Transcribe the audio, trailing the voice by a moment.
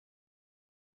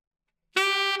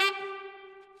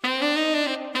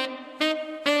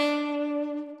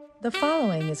The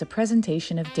following is a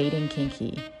presentation of Dating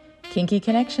Kinky, kinky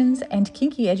connections and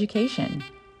kinky education.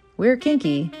 We're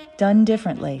kinky, done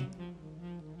differently.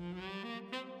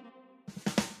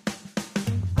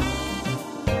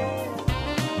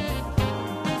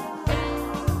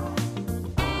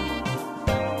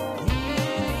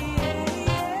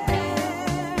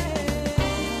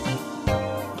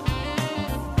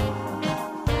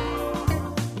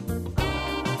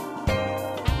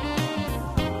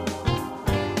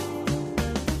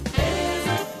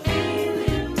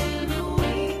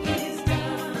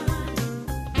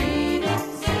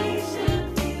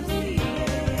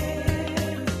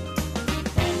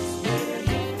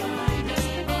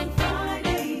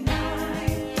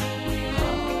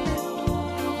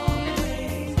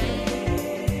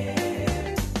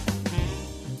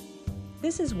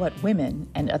 This is what women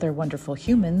and other wonderful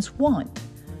humans want.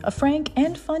 A frank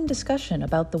and fun discussion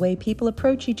about the way people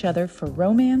approach each other for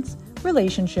romance,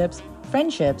 relationships,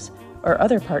 friendships, or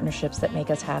other partnerships that make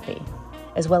us happy,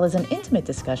 as well as an intimate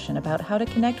discussion about how to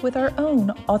connect with our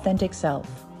own authentic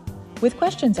self, with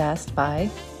questions asked by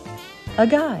a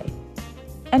guy.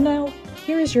 And now,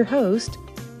 here is your host,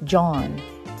 John,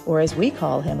 or as we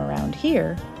call him around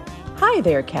here, hi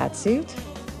there, Catsuit.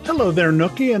 Hello there,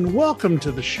 Nookie, and welcome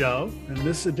to the show. And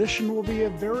this edition will be a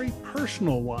very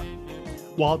personal one.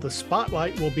 While the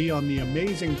spotlight will be on the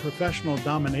amazing professional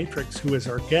dominatrix who is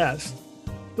our guest,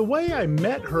 the way I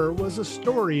met her was a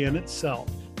story in itself.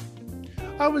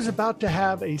 I was about to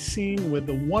have a scene with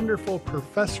the wonderful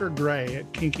Professor Gray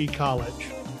at Kinky College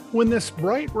when this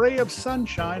bright ray of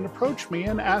sunshine approached me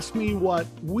and asked me what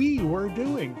we were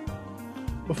doing.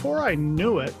 Before I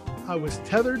knew it, I was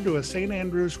tethered to a St.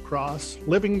 Andrew's cross,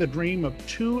 living the dream of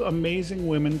two amazing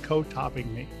women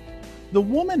co-topping me. The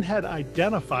woman had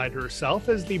identified herself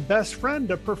as the best friend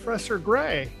of Professor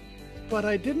Gray, but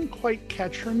I didn't quite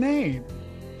catch her name,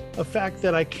 a fact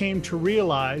that I came to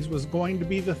realize was going to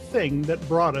be the thing that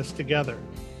brought us together,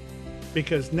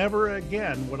 because never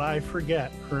again would I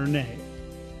forget her name.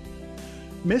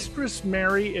 Mistress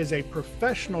Mary is a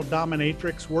professional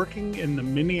dominatrix working in the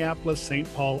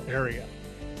Minneapolis-St. Paul area.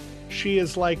 She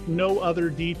is like no other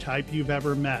D-type you've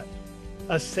ever met.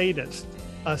 A sadist,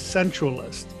 a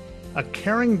sensualist, a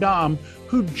caring dom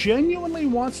who genuinely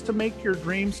wants to make your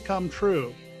dreams come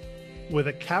true. With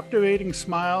a captivating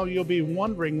smile, you'll be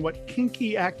wondering what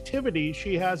kinky activity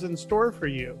she has in store for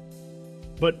you.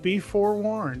 But be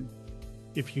forewarned,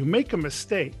 if you make a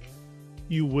mistake,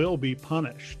 you will be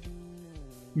punished.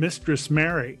 Mistress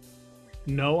Mary,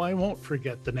 no, I won't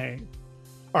forget the name.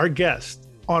 Our guest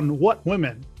on What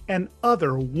Women and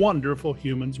Other Wonderful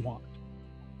Humans Want.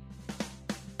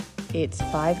 It's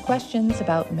 5 questions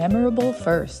about memorable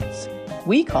firsts.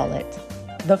 We call it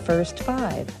the First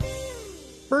 5.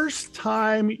 First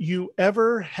time you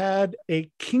ever had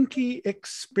a kinky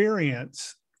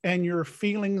experience and your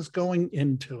feelings going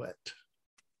into it.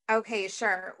 Okay,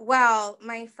 sure. Well,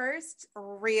 my first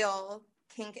real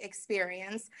kink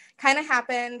experience kind of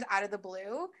happened out of the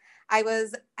blue. I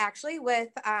was actually with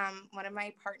one of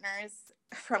my partners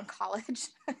from college.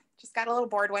 Just got a little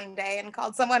bored one day and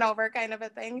called someone over, kind of a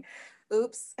thing.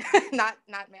 Oops, not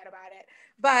mad about it.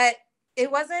 But I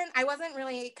wasn't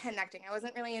really connecting. I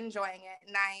wasn't really enjoying it.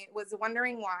 And I was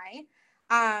wondering why.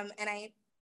 And I,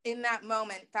 in that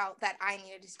moment, felt that I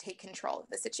needed to take control of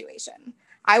the situation.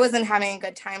 I wasn't having a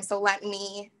good time, so let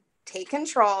me take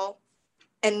control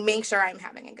and make sure I'm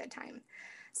having a good time.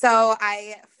 So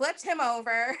I flipped him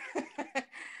over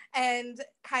and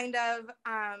kind of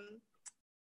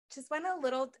just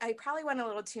I probably went a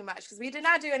little too much because we did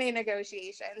not do any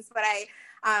negotiations, but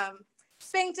I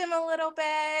spanked him a little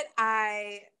bit.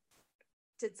 I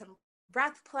did some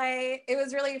breath play. It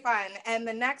was really fun. And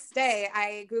the next day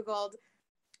I Googled,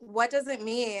 what does it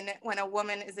mean when a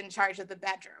woman is in charge of the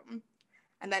bedroom?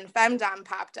 And then femdom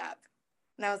popped up.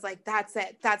 And I was like, that's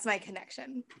it. That's my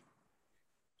connection.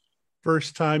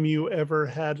 First time you ever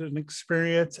had an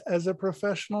experience as a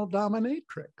professional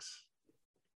dominatrix?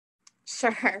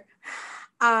 Sure.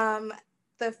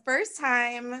 The first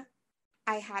time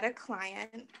I had a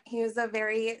client, he was a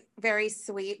very, very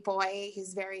sweet boy.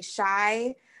 He's very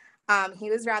shy.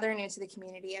 He was rather new to the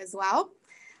community as well.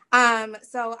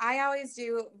 So I always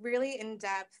do really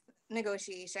in-depth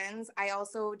negotiations. I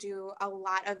also do a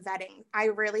lot of vetting. I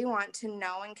really want to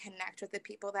know and connect with the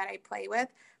people that I play with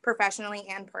professionally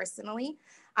and personally.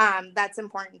 That's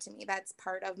important to me. That's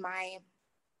part of my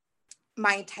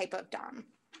type of dom.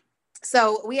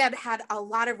 So we had a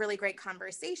lot of really great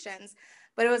conversations,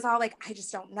 but it was all like, I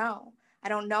just don't know. I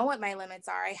don't know what my limits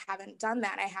are. I haven't done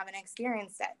that. I haven't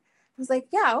experienced it. I was like,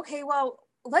 yeah, okay, well,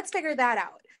 let's figure that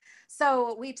out.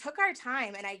 So we took our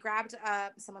time and I grabbed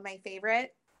some of my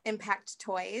favorite impact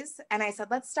toys and I said,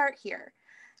 let's start here.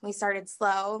 We started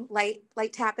slow, light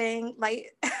tapping, light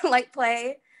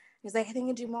play. He was like, I think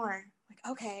you can do more. I'm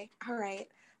like, okay, all right.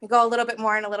 We go a little bit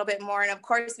more and a little bit more. And of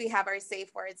course we have our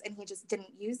safe words and he just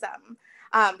didn't use them.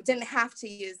 Didn't have to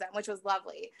use them, which was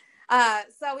lovely.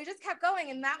 So we just kept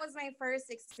going. And that was my first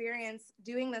experience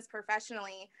doing this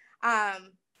professionally.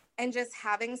 And just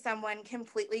having someone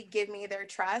completely give me their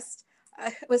trust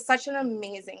was such an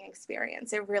amazing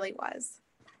experience. It really was.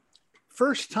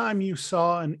 First time you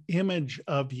saw an image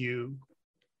of you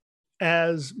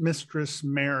as Mistress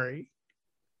Mary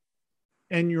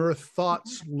and your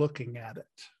thoughts looking at it.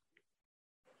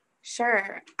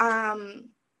 Sure. I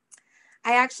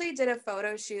actually did a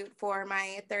photo shoot for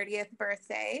my 30th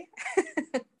birthday.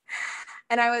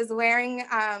 And I was wearing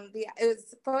it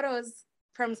was photos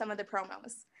from some of the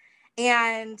promos.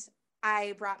 And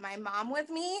I brought my mom with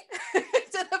me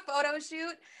to the photo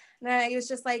shoot. And I was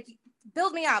just like,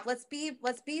 build me up. Let's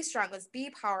be strong. Let's be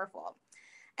powerful.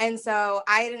 And so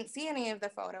I didn't see any of the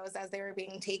photos as they were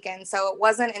being taken. So it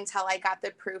wasn't until I got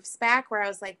the proofs back where I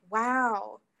was like,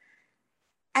 wow,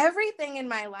 everything in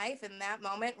my life in that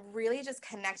moment really just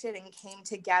connected and came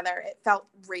together. It felt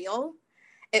real.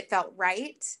 It felt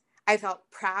right. I felt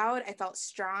proud. I felt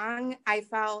strong. I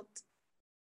felt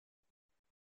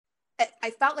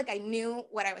like I knew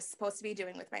what I was supposed to be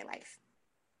doing with my life.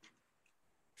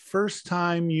 First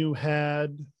time you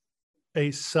had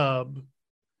a sub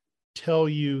tell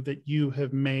you that you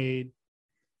have made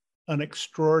an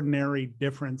extraordinary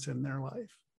difference in their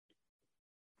life?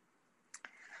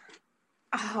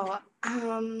 Oh,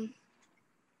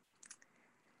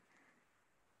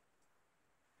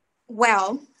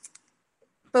 well,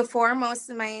 before most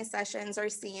of my sessions or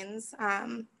scenes,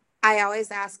 I always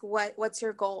ask, what's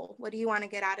your goal? What do you want to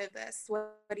get out of this?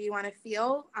 What do you want to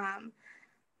feel?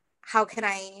 How can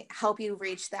I help you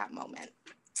reach that moment?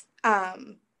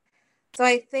 So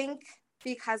I think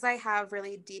because I have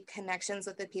really deep connections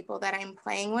with the people that I'm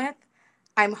playing with,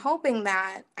 I'm hoping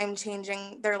that I'm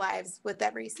changing their lives with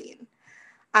every scene.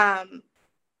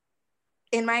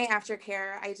 In my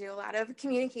aftercare, I do a lot of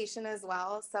communication as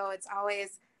well. So it's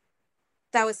always,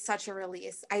 that was such a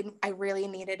release. I really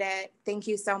needed it. Thank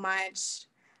you so much.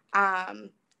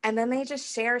 And then they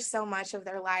just share so much of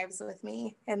their lives with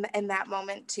me in that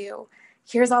moment too.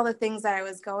 Here's all the things that I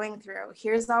was going through.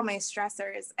 Here's all my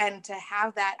stressors. And to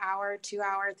have that hour, 2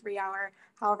 hour, 3 hour,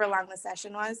 however long the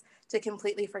session was, to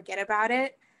completely forget about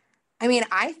it. I mean,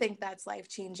 I think that's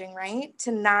life-changing, right?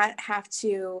 To not have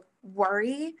to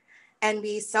worry and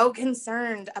be so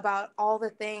concerned about all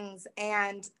the things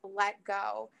and let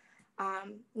go.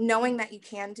 Knowing that you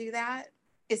can do that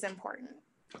is important.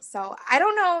 So I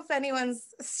don't know if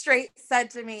anyone's straight said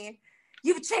to me,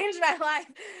 you've changed my life.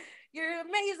 You're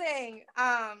amazing.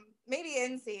 Maybe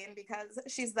in scene because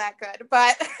she's that good,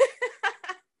 but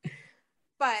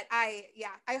I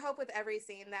hope with every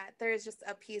scene that there's just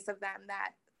a piece of them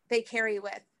that they carry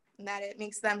with and that it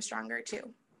makes them stronger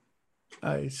too.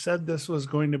 I said this was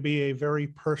going to be a very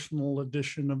personal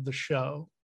edition of the show.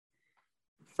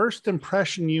 First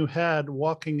impression you had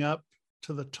walking up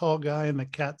to the tall guy in the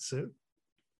cat suit?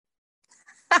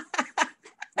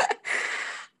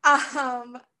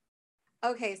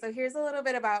 Okay, so here's a little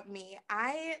bit about me.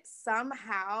 I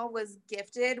somehow was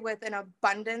gifted with an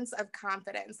abundance of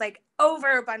confidence, like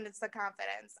overabundance of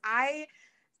confidence. I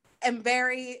am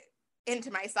very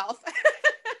into myself.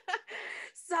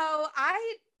 So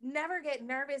I never get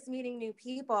nervous meeting new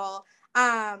people.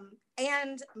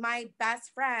 And my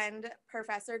best friend,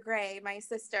 Professor Gray, my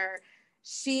sister,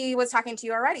 she was talking to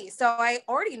you already. So I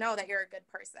already know that you're a good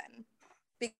person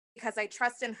because I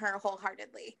trust in her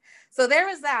wholeheartedly. So there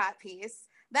was that piece.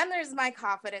 Then there's my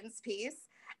confidence piece.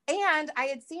 And I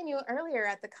had seen you earlier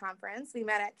at the conference. We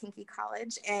met at Kinky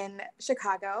College in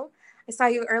Chicago. I saw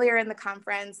you earlier in the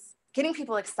conference getting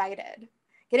people excited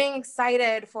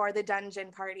for the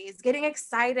dungeon parties, getting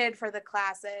excited for the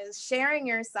classes, sharing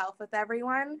yourself with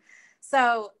everyone.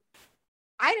 So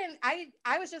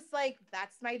I was just like,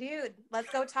 that's my dude.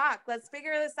 Let's go talk. Let's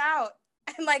figure this out.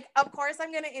 And like, of course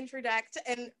I'm going to interject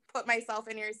and put myself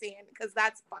in your scene because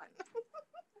that's fun.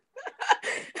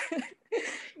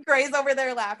 Gray's over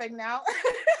there laughing now.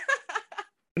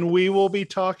 And we will be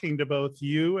talking to both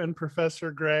you and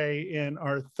Professor Gray in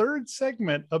our third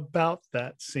segment about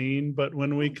that scene. But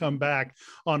when we come back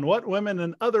on What Women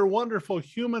and Other Wonderful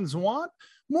Humans Want,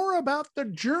 more about the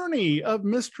journey of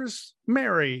Mistress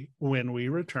Mary when we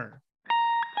return.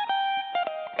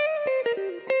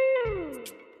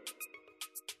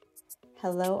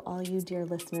 Hello, all you dear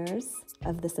listeners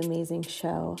of this amazing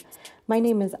show. My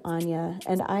name is Anya,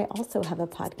 and I also have a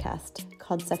podcast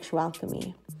called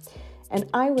Sexualchemy. And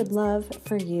I would love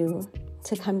for you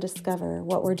to come discover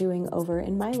what we're doing over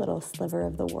in my little sliver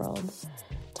of the world,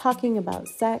 talking about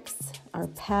sex, our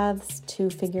paths to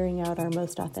figuring out our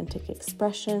most authentic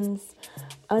expressions,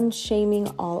 unshaming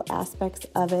all aspects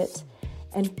of it,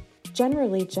 and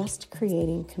generally just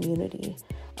creating community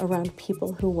around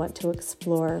people who want to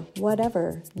explore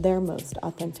whatever their most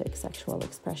authentic sexual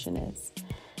expression is.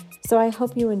 So I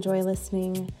hope you enjoy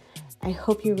listening. I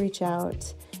hope you reach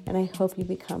out, and I hope you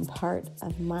become part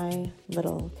of my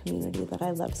little community that I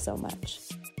love so much.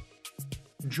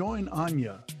 Join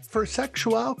Anya for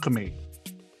Sexualchemy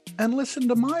and listen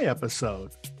to my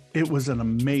episode. It was an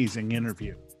amazing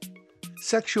interview.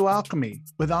 Sexualchemy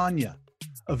with Anya,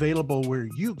 available where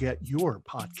you get your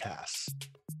podcasts.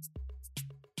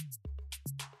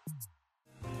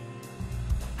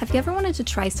 Have you ever wanted to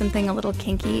try something a little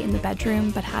kinky in the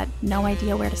bedroom but had no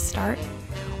idea where to start?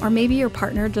 Or maybe your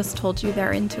partner just told you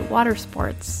they're into water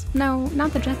sports. No,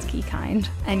 not the jet ski kind.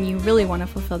 And you really want to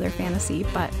fulfill their fantasy,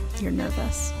 but you're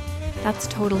nervous. That's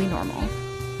totally normal.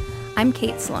 I'm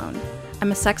Kate Sloan.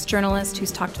 I'm a sex journalist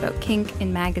who's talked about kink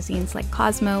in magazines like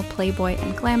Cosmo, Playboy,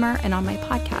 and Glamour, and on my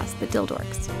podcast, The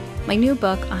Dildorks. My new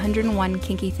book, 101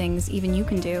 Kinky Things Even You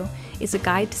Can Do, is a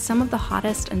guide to some of the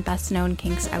hottest and best-known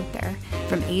kinks out there,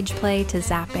 from age play to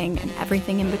zapping and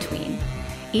everything in between.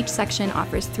 Each section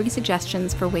offers 3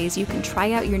 suggestions for ways you can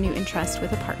try out your new interest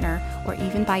with a partner or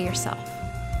even by yourself.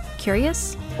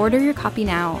 Curious? Order your copy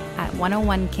now at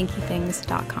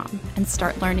 101kinkythings.com and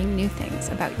start learning new things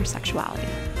about your sexuality.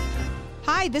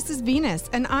 Hi, this is Venus,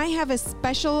 and I have a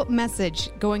special message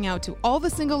going out to all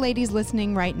the single ladies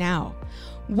listening right now.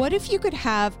 What if you could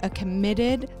have a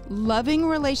committed, loving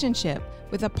relationship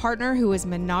with a partner who is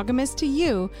monogamous to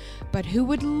you, but who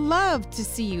would love to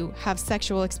see you have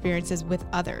sexual experiences with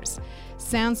others?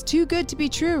 Sounds too good to be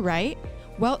true, right?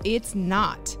 Well, it's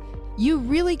not. You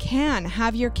really can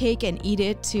have your cake and eat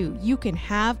it too. You can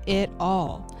have it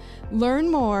all. Learn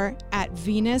more at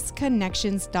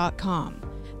venusconnections.com.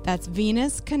 That's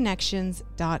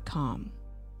venusconnections.com.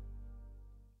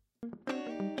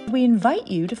 We invite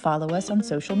you to follow us on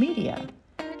social media.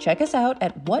 Check us out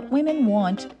at What Women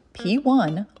Want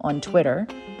P1 on Twitter,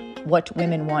 What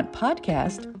Women Want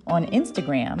Podcast on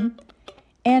Instagram,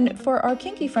 and for our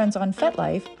kinky friends on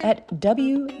FetLife at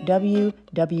WWW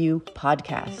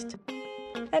Podcast.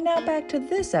 And now back to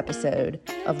this episode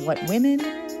of What Women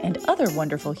and Other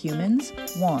Wonderful Humans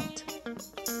Want.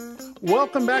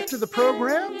 Welcome back to the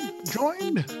program,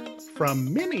 joined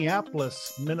from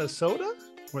Minneapolis, Minnesota,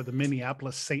 or the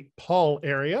Minneapolis-St. Paul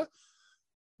area,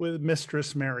 with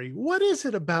Mistress Mary. What is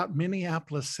it about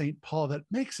Minneapolis-St. Paul that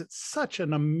makes it such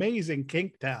an amazing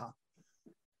kink town?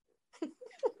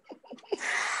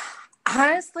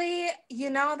 Honestly, you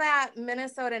know that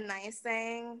Minnesota nice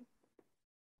thing?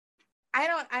 I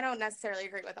don't necessarily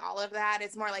agree with all of that.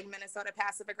 It's more like Minnesota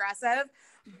passive aggressive,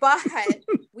 but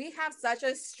we have such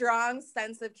a strong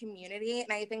sense of community.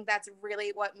 And I think that's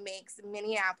really what makes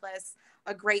Minneapolis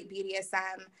a great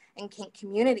BDSM and kink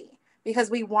community, because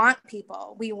we want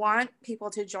people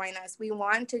to join us. We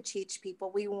want to teach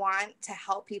people. We want to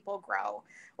help people grow,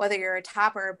 whether you're a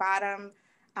top or a bottom,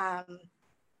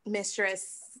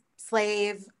 mistress,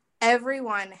 slave,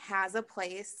 everyone has a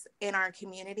place in our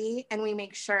community, and we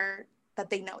make sure that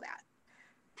they know that.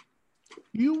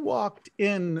 You walked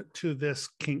into this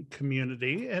kink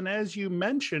community, and as you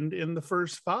mentioned in the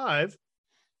first 5,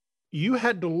 you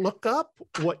had to look up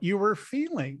what you were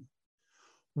feeling.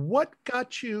 What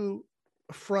got you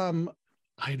from,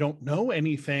 I don't know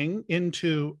anything,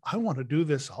 into, I want to do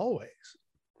this always?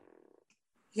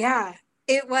 Yeah,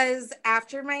 it was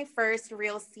after my first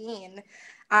real scene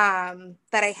that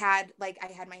I had my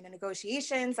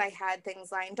negotiations, I had things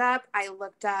lined up, I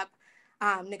looked up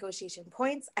negotiation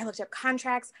points, I looked up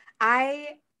contracts.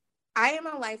 I am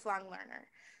a lifelong learner,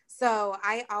 so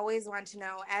I always want to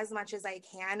know as much as I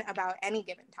can about any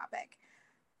given topic.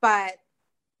 But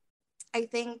I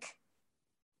think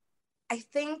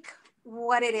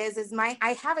what it is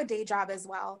I have a day job as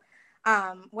well,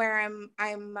 where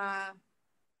I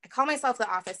call myself the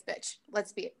office bitch.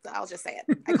 I'll just say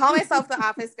it. I call myself the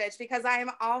office bitch because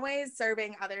I'm always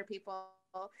serving other people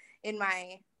in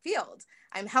my field.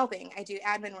 I'm helping. I do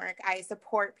admin work. I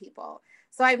support people.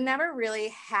 So I've never really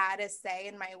had a say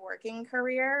in my working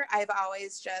career. I've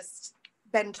always just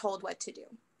been told what to do.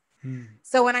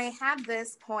 So when I had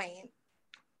this point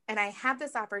and I had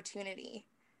this opportunity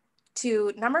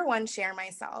to, number one, share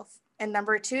myself, and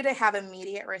number two, to have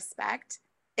immediate respect,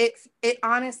 it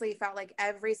honestly felt like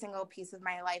every single piece of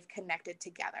my life connected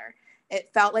together. It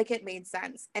felt like it made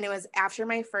sense. And it was after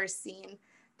my first scene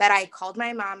that I called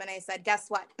my mom and I said, guess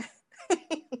what?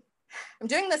 I'm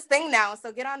doing this thing now,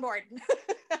 so get on board.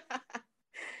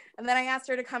 And then I asked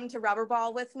her to come to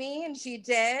Rubberball with me, and she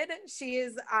did. She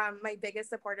is my biggest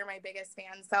supporter, my biggest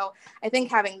fan. So I think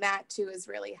having that too has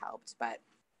really helped, but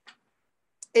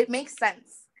it makes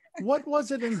sense. What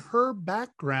was it in her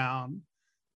background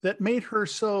that made her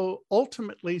so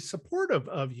ultimately supportive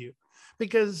of you?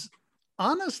 Because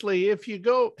honestly, if you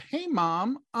go, hey,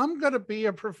 mom, I'm going to be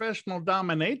a professional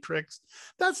dominatrix,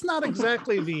 that's not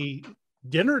exactly the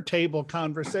dinner table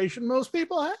conversation most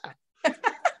people have.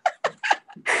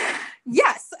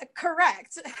 Yes,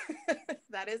 correct.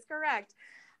 That is correct.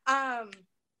 My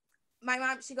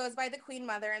mom, she goes by the Queen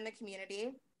Mother in the community.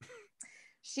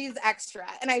 She's extra.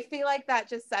 And I feel like that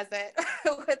just says it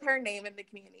with her name in the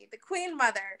community, the Queen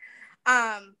Mother.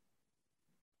 I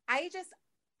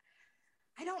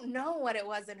don't know what it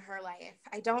was in her life.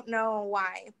 I don't know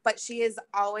why, but she has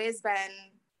always been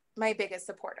my biggest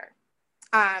supporter.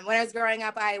 When I was growing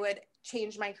up, I would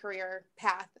change my career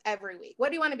path every week. What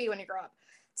do you want to be when you grow up?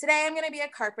 Today, I'm going to be a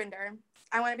carpenter.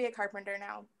 I want to be a carpenter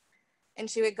now. And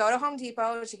she would go to Home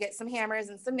Depot. She'd get some hammers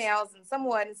and some nails and some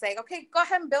wood and say, okay, go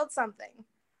ahead and build something.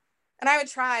 And I would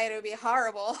try. It would be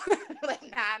horrible. Like,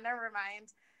 nah, never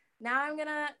mind. Now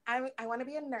I want to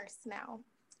be a nurse now.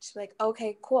 She's like,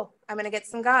 okay, cool. I'm going to get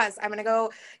some gauze. I'm going to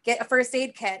go get a first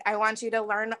aid kit. I want you to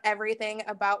learn everything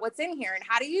about what's in here and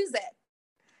how to use it.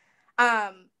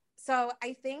 So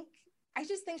I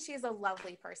just think she's a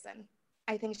lovely person.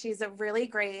 I think she's a really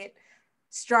great,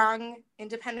 strong,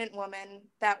 independent woman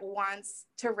that wants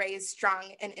to raise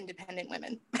strong and independent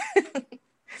women.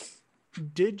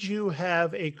 Did you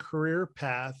have a career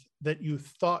path that you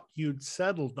thought you'd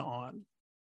settled on?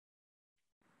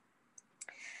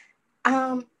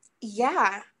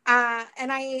 Yeah.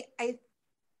 And I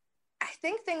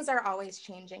think things are always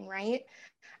changing, right?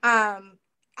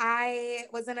 I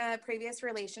was in a previous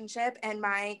relationship and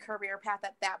my career path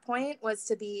at that point was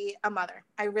to be a mother.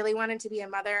 I really wanted to be a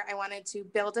mother. I wanted to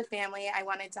build a family. I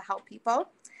wanted to help people.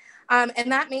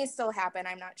 And that may still happen.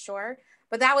 I'm not sure,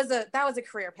 but that was a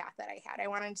career path that I had. I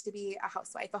wanted to be a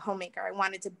housewife, a homemaker. I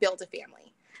wanted to build a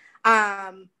family.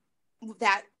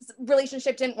 That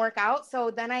relationship didn't work out. So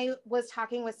then I was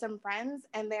talking with some friends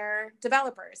and they're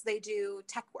developers. They do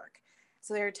tech work.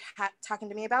 So they're talking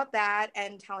to me about that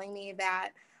and telling me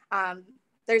that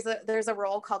there's a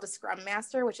role called a Scrum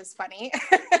Master, which is funny.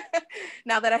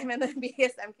 Now that I'm in the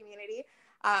BDSM community,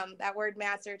 that word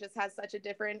master just has such a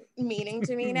different meaning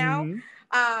to me now.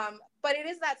 But it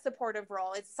is that supportive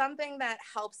role. It's something that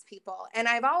helps people. And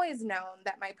I've always known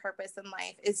that my purpose in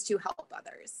life is to help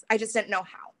others. I just didn't know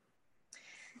how.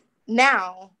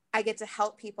 Now I get to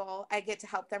help people. I get to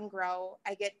help them grow.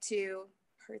 I get to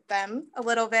hurt them a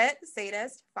little bit,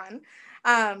 sadist, fun.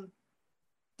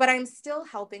 But I'm still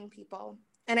helping people.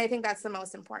 And I think that's the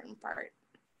most important part.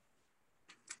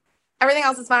 Everything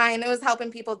else is fine. It was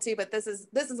helping people too, but this is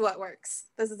what works.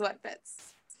 This is what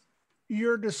fits.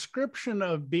 Your description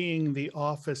of being the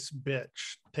office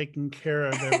bitch, taking care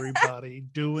of everybody,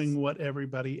 doing what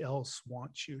everybody else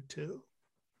wants you to.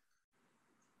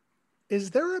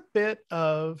 Is there a bit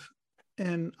of,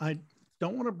 and I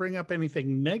don't want to bring up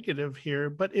anything negative here,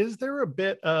 but is there a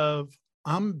bit of,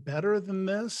 I'm better than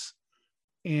this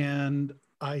and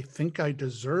I think I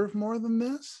deserve more than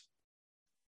this?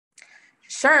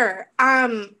 Sure.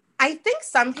 I think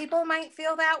some people might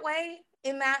feel that way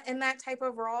in that type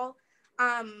of role.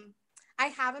 I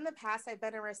have in the past, I've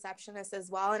been a receptionist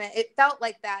as well. And it felt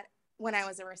like that when I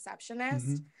was a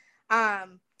receptionist.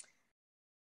 Mm-hmm.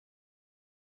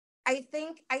 I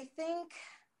think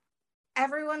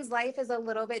everyone's life is a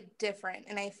little bit different.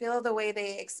 And I feel the way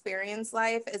they experience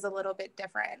life is a little bit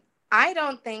different. I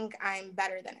don't think I'm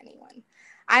better than anyone.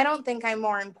 I don't think I'm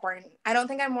more important. I don't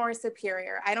think I'm more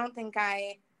superior. I don't want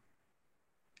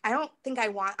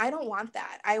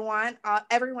that. I want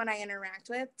everyone I interact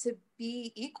with to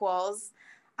be equals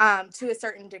to a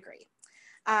certain degree.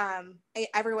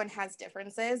 Everyone has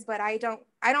differences, but I don't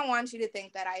want you to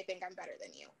think that I think I'm better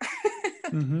than you.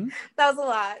 Mm-hmm. That was a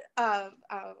lot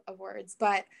of words,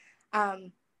 but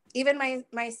even my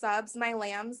subs, my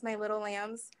lambs, my little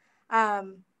lambs,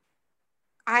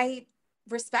 I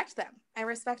respect them. I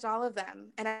respect all of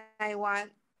them, and I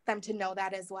want them to know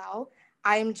that as well.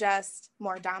 I'm just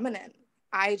more dominant.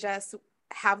 I just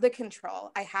have the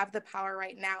control. I have the power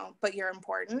right now, but you're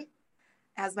important.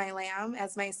 As my lamb,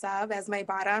 as my sub, as my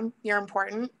bottom, you're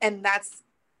important. And that's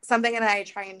something that I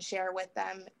try and share with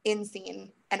them in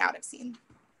scene and out of scene.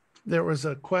 There was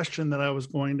a question that I was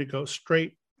going to go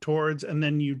straight towards, and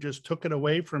then you just took it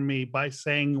away from me by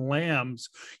saying lambs.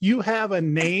 You have a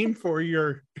name for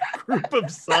your group of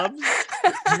subs,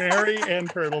 Mary and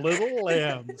her little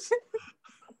lambs.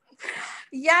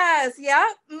 Yes. Yep.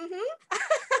 Mm-hmm.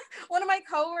 One of my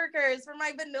coworkers for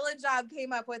my vanilla job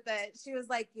came up with it. She was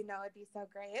like, you know, it'd be so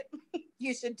great.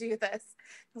 You should do this.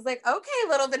 I was like, okay,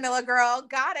 little vanilla girl,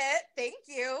 got it. Thank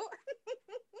you.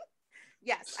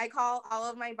 Yes, I call all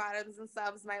of my bottoms and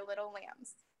subs my little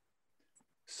lambs.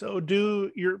 So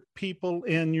do your people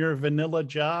in your vanilla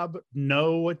job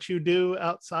know what you do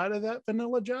outside of that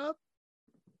vanilla job?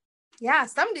 Yeah,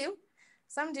 some do.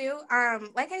 Some do.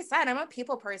 Like I said, I'm a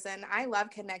people person. I love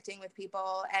connecting with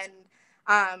people and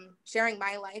sharing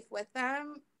my life with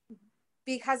them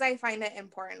because I find it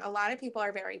important. A lot of people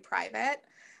are very private.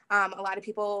 A lot of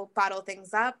people bottle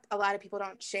things up. A lot of people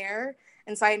don't share.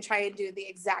 And so I try to do the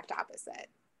exact opposite.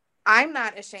 I'm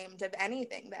not ashamed of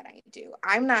anything that I do.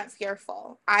 I'm not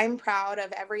fearful. I'm proud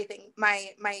of everything,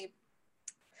 my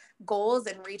goals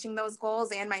and reaching those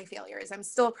goals and my failures. I'm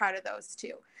still proud of those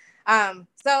too.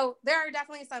 So there are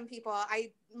definitely some people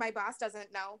my boss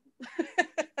doesn't know,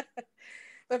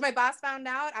 but if my boss found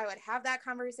out, I would have that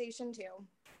conversation too.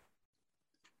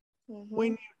 Mm-hmm.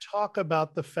 When you talk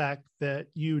about the fact that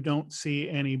you don't see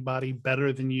anybody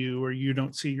better than you, or you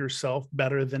don't see yourself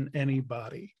better than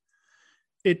anybody,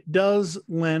 it does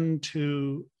lend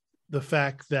to the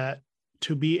fact that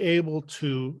to be able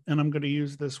to, and I'm going to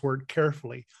use this word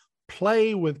carefully,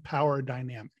 play with power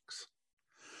dynamics,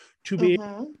 to be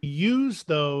able to use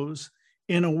those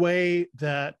in a way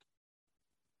that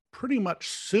pretty much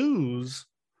soothes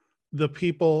the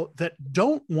people that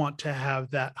don't want to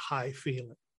have that high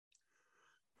feeling.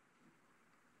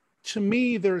 To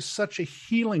me, there's such a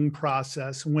healing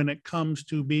process when it comes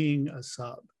to being a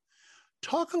sub.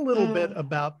 Talk a little bit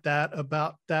about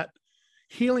that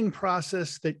healing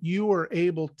process that you are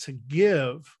able to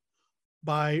give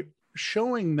by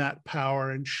showing that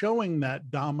power and showing that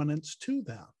dominance to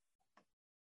them.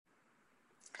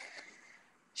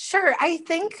 Sure. I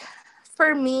think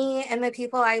for me and the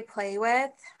people I play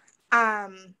with, I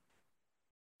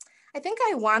think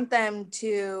I want them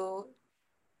to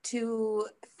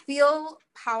feel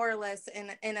powerless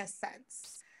in a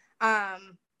sense. I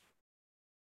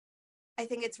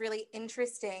think it's really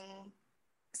interesting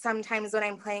sometimes when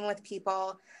I'm playing with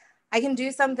people, I can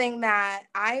do something that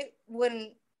I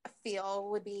wouldn't feel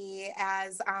would be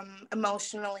as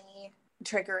emotionally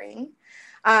triggering.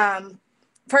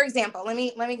 For example, let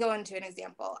me go into an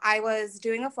example. I was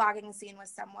doing a flogging scene with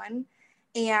someone,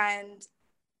 and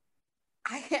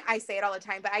I say it all the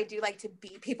time, but I do like to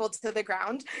beat people to the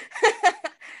ground.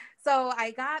 So I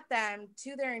got them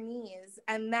to their knees,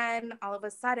 and then all of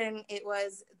a sudden it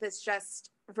was this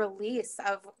just release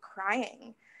of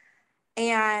crying.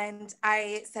 And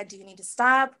I said, do you need to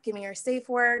stop? Give me your safe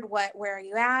word. Where are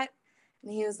you at?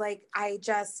 And he was like, I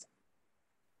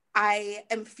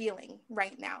am feeling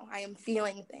right now. I am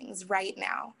feeling things right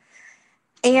now.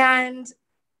 And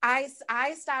I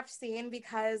stopped seeing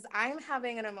because I'm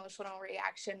having an emotional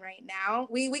reaction right now.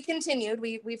 We continued,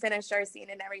 we finished our scene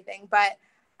and everything, but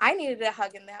I needed a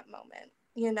hug in that moment.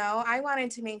 You know, I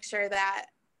wanted to make sure that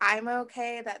I'm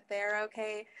okay, that they're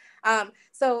okay.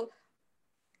 So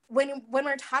when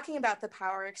we're talking about the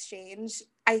power exchange,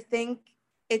 I think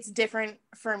it's different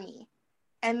for me.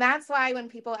 And that's why when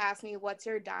people ask me, what's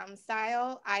your dom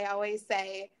style? I always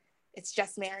say, it's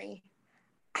just Mary.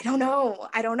 I don't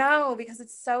know, because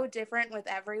it's so different with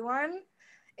everyone.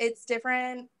 It's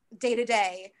different day to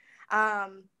day.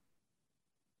 But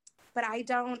I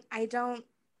don't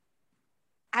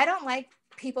like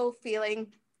people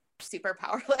feeling super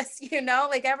powerless, you know,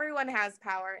 like everyone has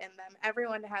power in them.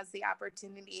 Everyone has the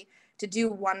opportunity to do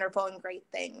wonderful and great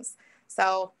things.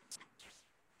 So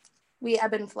we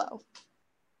ebb and flow.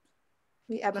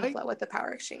 We ebb and flow with the power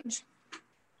exchange.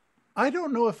 I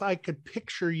don't know if I could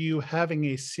picture you having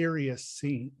a serious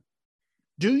scene.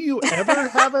 Do you ever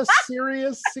have a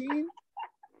serious scene?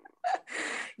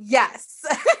 Yes.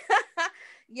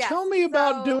 Yes. Tell me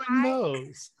about doing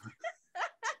those.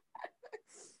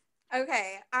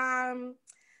 Okay. I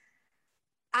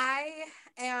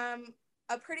am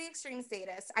a pretty extreme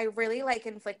sadist. I really like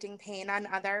inflicting pain on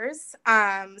others.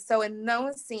 So in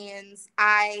those scenes,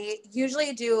 I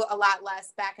usually do a lot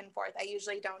less back and forth. I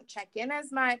usually don't check in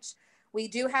as much. We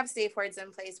do have safe words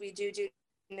in place. We do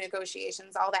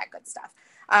negotiations, all that good stuff.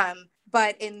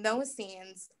 But in those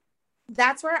scenes,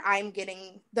 that's where I'm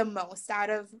getting the most out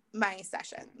of my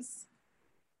sessions.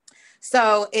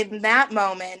 So in that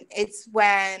moment, it's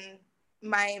when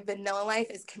my vanilla life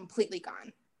is completely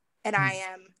gone. And I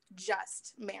am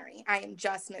just Mary. I am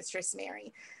just Mistress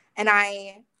Mary. And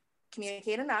I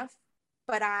communicate enough,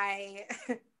 but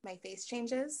my face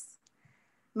changes,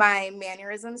 my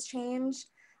mannerisms change.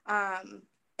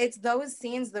 It's those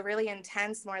scenes, the really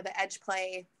intense, more the edge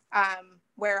play,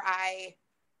 where I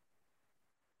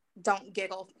don't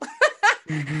giggle.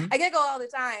 Mm-hmm. I giggle all the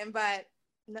time, but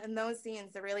in those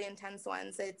scenes, the really intense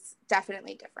ones, it's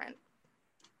definitely different.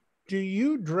 Do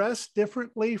you dress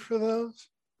differently for those?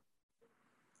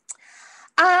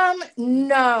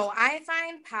 No, I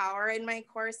find power in my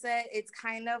corset. It's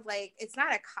kind of like, it's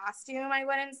not a costume, I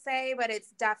wouldn't say, but it's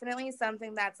definitely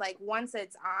something that's like, once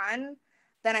it's on,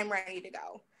 then I'm ready to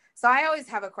go. So I always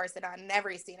have a corset on in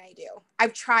every scene I do.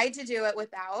 I've tried to do it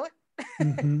without.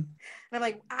 Mm-hmm. And I'm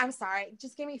like, I'm sorry,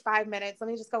 just give me 5 minutes. Let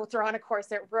me just go throw on a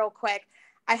corset real quick.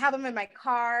 I have them in my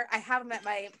car. I have them at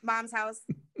my mom's house.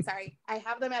 Sorry. I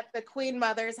have them at the Queen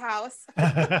Mother's house.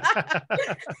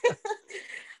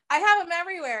 I have them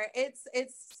everywhere. It's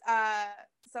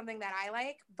something that I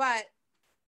like, but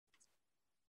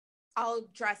I'll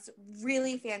dress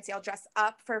really fancy. I'll dress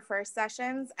up for first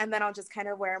sessions, and then I'll just kind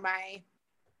of wear my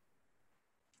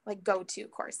like go-to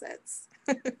corsets.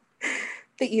 The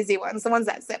easy ones, the ones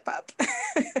that zip up.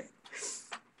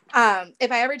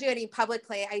 If I ever do any public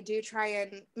play, I do try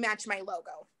and match my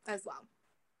logo as well,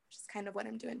 which is kind of what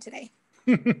I'm doing today.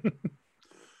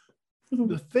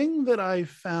 The thing that I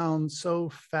found so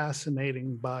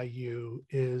fascinating by you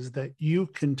is that you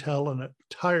can tell an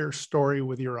entire story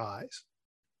with your eyes.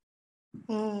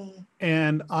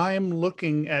 And I'm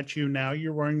looking at you now.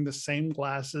 You're wearing the same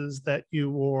glasses that you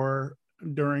wore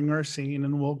during our scene,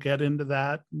 and we'll get into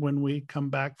that when we come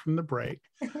back from the break.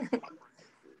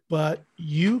 But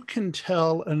you can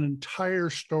tell an entire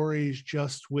story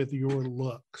just with your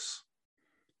looks.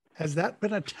 Has that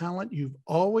been a talent you've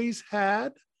always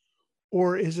had?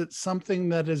 Or is it something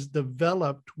that is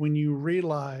developed when you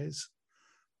realize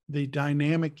the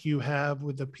dynamic you have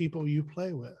with the people you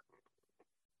play with?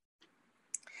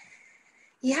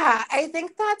 Yeah, I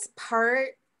think that's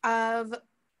part of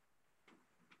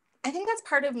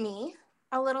me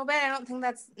a little bit. I don't think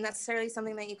that's necessarily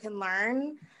something that you can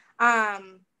learn.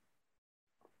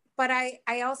 But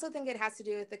I also think it has to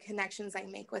do with the connections I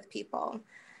make with people.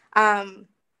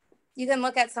 You can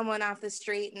look at someone off the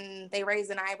street and they raise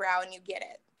an eyebrow and you get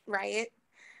it, right?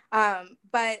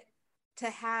 But to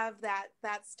have that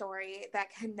story,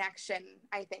 that connection,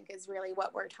 I think is really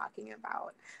what we're talking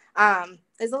about,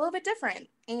 is a little bit different.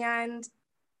 And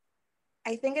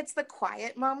I think it's the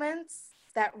quiet moments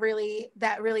that really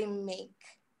make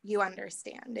you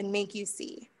understand and make you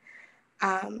see.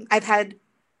 I've had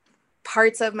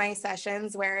parts of my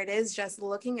sessions where it is just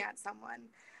looking at someone.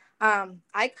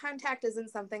 Eye contact isn't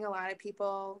something a lot of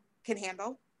people can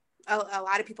handle. A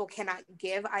lot of people cannot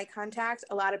give eye contact.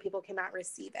 A lot of people cannot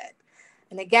receive it.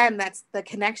 And again, that's the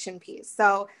connection piece.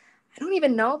 So I don't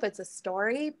even know if it's a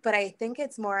story, but I think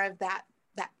it's more of that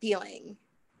feeling.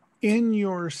 In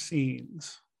your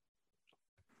scenes,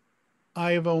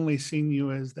 I have only seen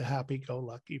you as the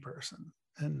happy-go-lucky person.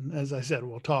 And as I said,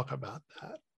 we'll talk about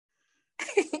that.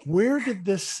 Where did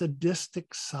this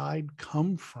sadistic side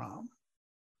come from?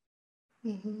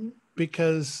 Mm-hmm.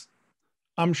 Because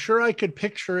I'm sure I could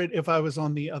picture it if I was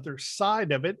on the other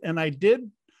side of it. And I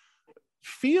did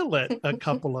feel it a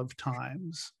couple of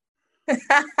times.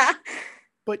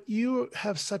 But you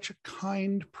have such a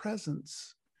kind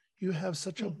presence. You have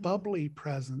such a bubbly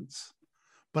presence.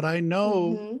 But I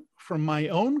know from my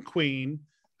own queen,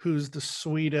 who's the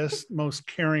sweetest, most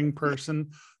caring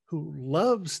person, who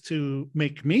loves to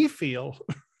make me feel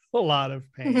a lot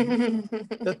of pain,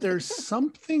 that there's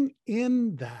something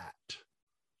in that.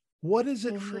 What is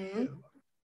it for you?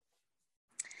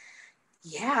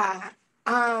 Yeah.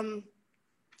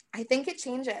 I think it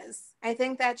changes. I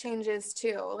think that changes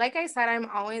too. Like I said, I'm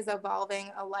always evolving,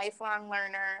 a lifelong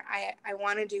learner. I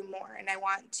want to do more and I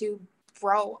want to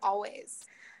grow always.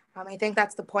 I think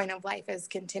that's the point of life, is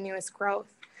continuous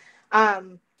growth.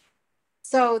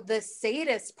 So the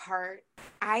sadist part,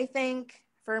 I think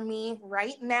for me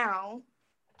right now,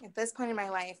 at this point in my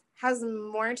life, has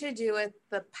more to do with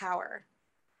the power.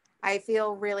 I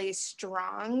feel really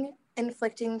strong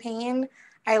inflicting pain.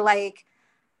 I like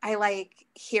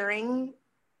hearing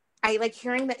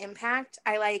the impact.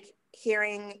 I like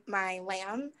hearing my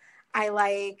lamb. I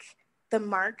like the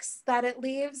marks that it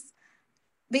leaves,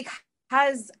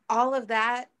 because all of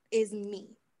that is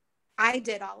me. I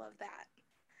did all of that.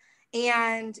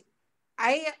 And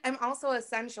I am also a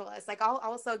sensualist. Like, I'll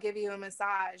also give you a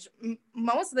massage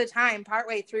most of the time,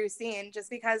 partway through scene, just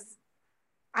because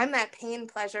I'm that pain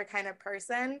pleasure kind of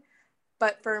person.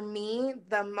 But for me,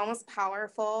 the most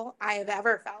powerful I have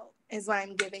ever felt is when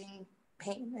I'm giving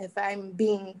pain, if I'm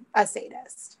being a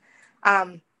sadist.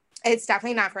 It's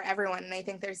definitely not for everyone. And I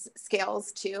think there's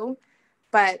scales too,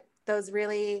 but those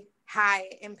really high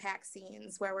impact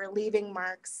scenes where we're leaving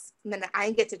marks and then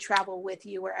I get to travel with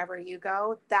you wherever you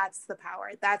go. That's the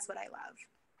power. That's what I love.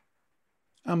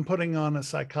 I'm putting on a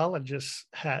psychologist's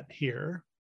hat here,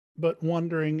 but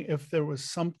wondering if there was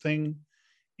something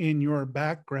in your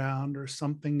background or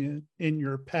something in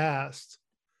your past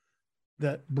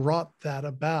that brought that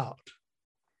about,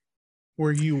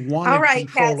 where you wanted all right,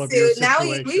 control of your Catsuit. Now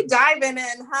situation. we diving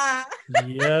in, huh?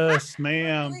 Yes,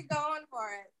 ma'am. Really going for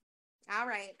it. All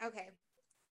right. Okay.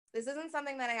 This isn't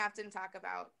something that I often talk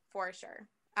about for sure.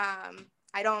 I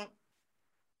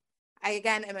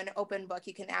again am an open book.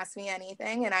 You can ask me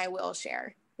anything and I will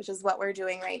share, which is what we're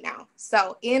doing right now.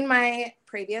 So in my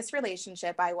previous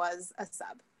relationship, I was a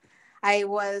sub. I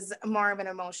was more of an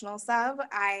emotional sub.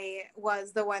 I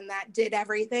was the one that did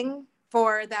everything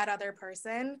for that other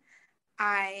person.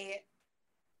 I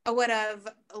would have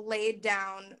laid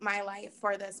down my life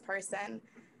for this person.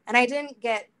 And I didn't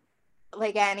get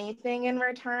like anything in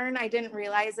return. I didn't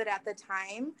realize it at the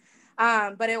time.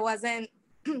 But it wasn't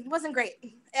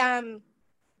great. I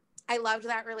loved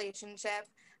that relationship.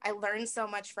 I learned so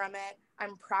much from it.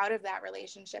 I'm proud of that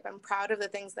relationship. I'm proud of the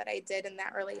things that I did in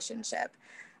that relationship.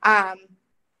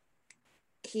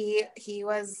 He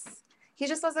wasn't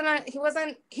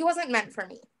meant for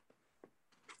me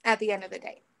at the end of the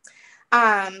day.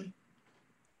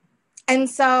 And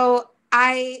so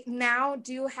I now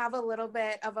do have a little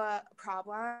bit of a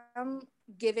problem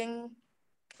giving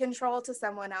control to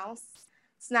someone else.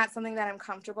 It's not something that I'm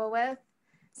comfortable with.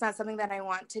 It's not something that I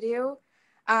want to do.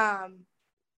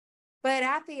 But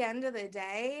at the end of the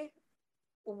day,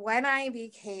 when I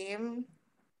became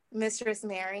Mistress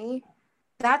Mary,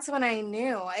 that's when I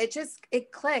knew.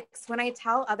 It clicks. When I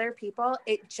tell other people,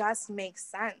 it just makes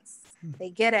sense.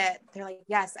 They get it. They're like,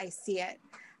 yes, I see it.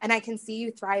 And I can see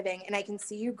you thriving and I can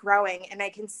see you growing and I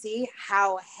can see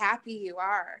how happy you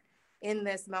are in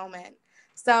this moment.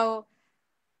 So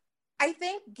I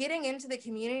think getting into the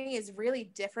community is really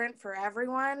different for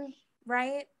everyone,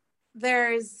 right?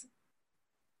 There's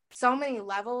so many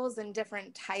levels and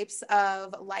different types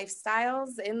of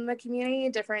lifestyles in the community,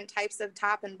 different types of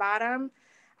top and bottom.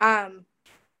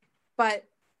 But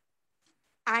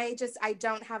I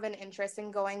don't have an interest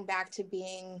in going back to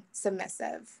being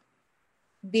submissive,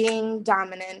 being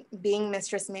dominant, being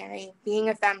Mistress Mary, being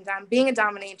a femdom, being a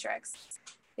dominatrix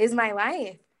is my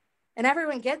life. And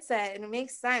everyone gets it and it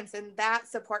makes sense. And that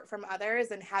support from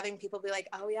others and having people be like,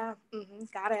 oh yeah,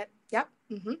 got it. Yep.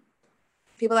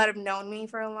 People that have known me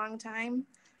for a long time,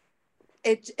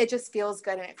 it just feels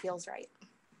good and it feels right.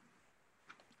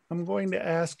 I'm going to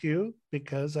ask you,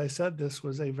 because I said this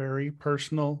was a very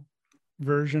personal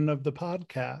version of the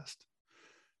podcast,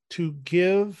 to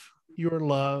give your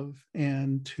love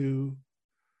and to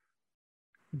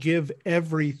give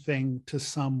everything to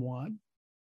someone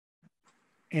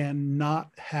and not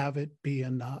have it be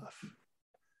enough.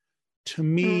 To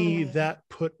me, that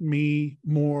put me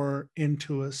more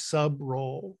into a sub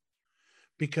role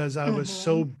because I was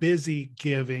so busy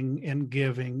giving and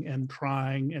giving and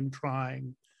trying and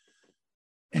trying.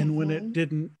 And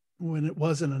when it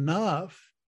wasn't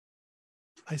enough,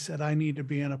 I said, I need to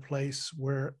be in a place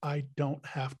where I don't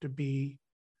have to be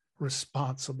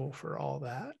responsible for all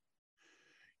that.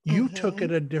 You took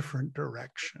it a different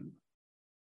direction.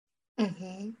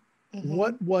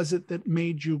 What was it that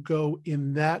made you go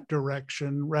in that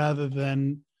direction rather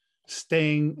than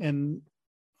staying, and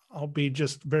I'll be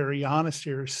just very honest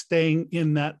here, staying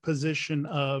in that position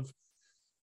of,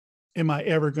 am I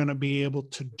ever going to be able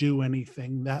to do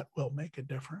anything that will make a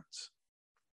difference?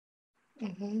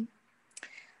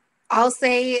 I'll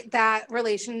say that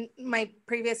my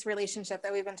previous relationship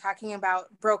that we've been talking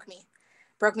about broke me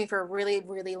for a really,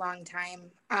 really long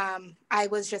time. I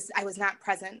was not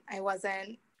present. I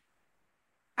wasn't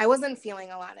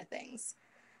feeling a lot of things.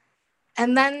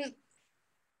 And then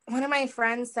one of my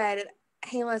friends said,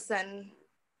 hey, listen,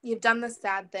 you've done the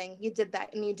sad thing. You did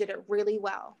that and you did it really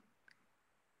well.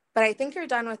 But I think you're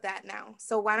done with that now.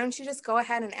 So why don't you just go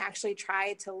ahead and actually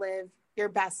try to live your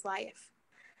best life?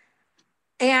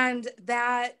 And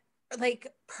that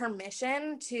like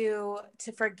permission to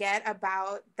forget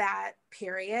about that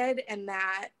period and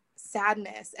that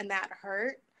sadness and that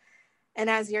hurt. And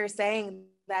as you're saying,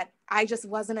 that I just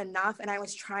wasn't enough and I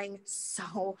was trying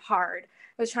so hard.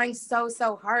 I was trying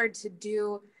so hard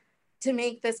to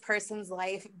make this person's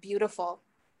life beautiful.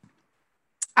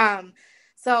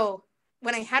 So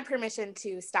when I had permission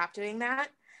to stop doing that,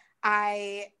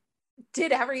 I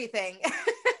did everything. I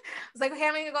was like, okay,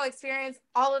 I'm going to go experience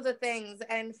all of the things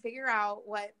and figure out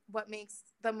what makes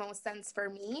the most sense for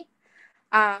me.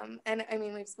 And I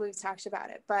mean, we've talked about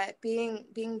it, but being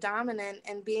dominant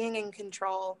and being in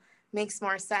control makes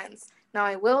more sense. Now,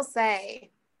 I will say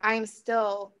I'm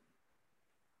still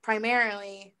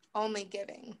primarily only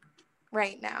giving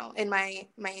right now in my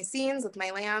scenes with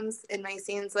my lambs, in my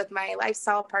scenes with my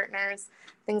lifestyle partners,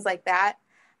 things like that.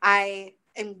 I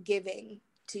am giving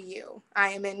to you. I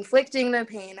am inflicting the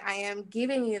pain. I am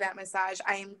giving you that massage.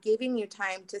 I am giving you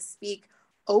time to speak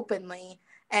openly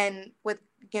and with,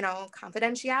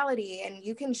 confidentiality, and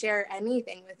you can share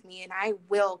anything with me and I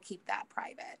will keep that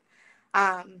private.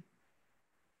 I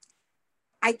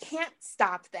can't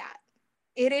stop that.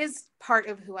 It is part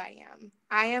of who I am.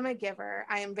 I am a giver.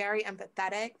 I am very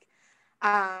empathetic.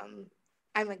 I'm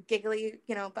a giggly,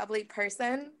 bubbly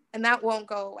person, and that won't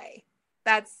go away.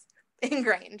 That's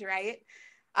ingrained, right?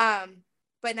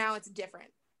 But now it's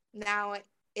different. Now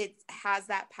it has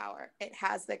that power. It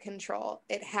has the control.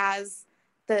 It has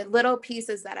the little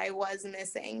pieces that I was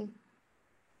missing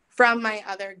from my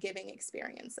other giving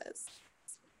experiences.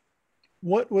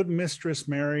 What would Mistress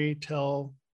Mary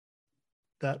tell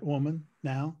that woman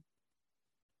now?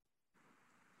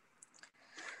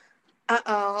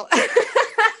 Uh-oh.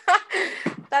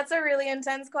 That's a really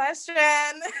intense question.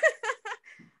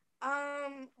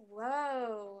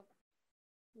 Whoa.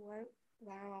 What?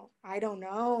 Wow. I don't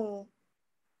know.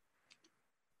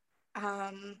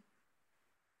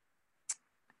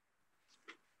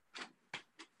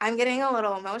 I'm getting a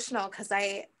little emotional because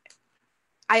I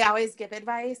always give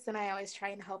advice and I always try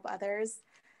and help others,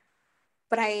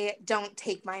 but I don't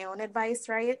take my own advice,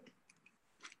 right?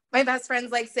 My best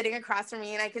friend's like sitting across from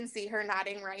me and I can see her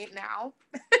nodding right now.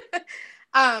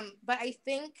 But I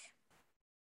think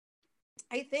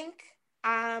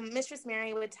Mistress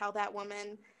Mary would tell that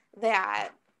woman that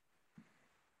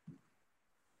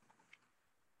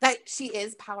she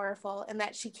is powerful and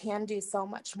that she can do so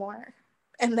much more,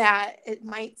 and that it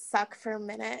might suck for a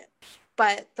minute,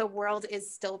 but the world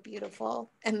is still beautiful,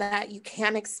 and that you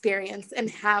can experience and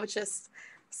have just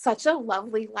such a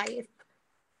lovely life,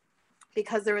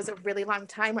 because there was a really long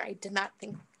time where I did not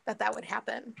think that would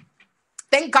happen.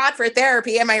 Thank God for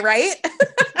therapy. Am I right?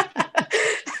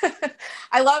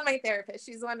 I love my therapist.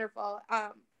 She's wonderful.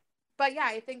 But yeah,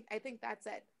 I think that's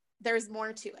it. There's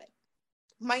more to it.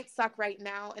 Might suck right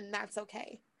now, and that's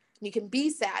okay. You can be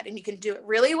sad and you can do it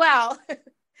really well.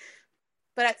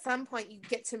 But at some point you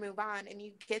get to move on and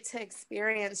you get to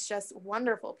experience just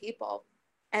wonderful people.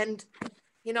 And,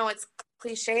 it's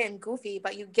cliche and goofy,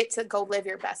 but you get to go live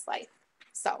your best life.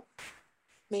 So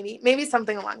maybe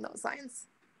something along those lines.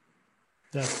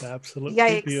 That's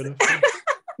absolutely beautiful.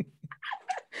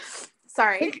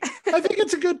 Sorry. I think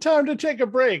it's a good time to take a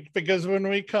break, because when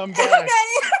we come back,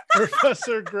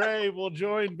 Professor Gray will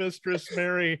join Mistress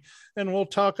Mary and we'll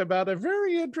talk about a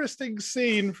very interesting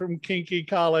scene from Kinky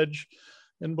College.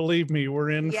 And believe me, we're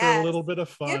in for a little bit of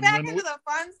fun. Get back into the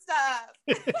fun stuff.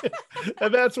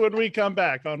 And that's when we come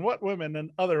back on What Women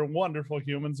and Other Wonderful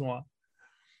Humans Want.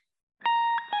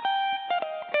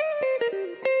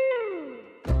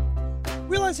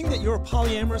 Realizing that you're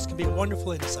polyamorous can be a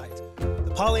wonderful insight.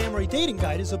 The Polyamory Dating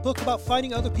Guide is a book about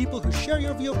finding other people who share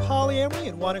your view of polyamory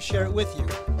and want to share it with you.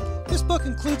 This book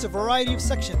includes a variety of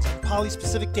sections on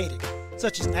poly-specific dating,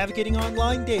 such as navigating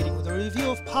online dating with a review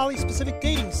of poly-specific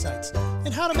dating sites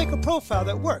and how to make a profile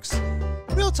that works,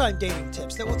 real-time dating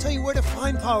tips that will tell you where to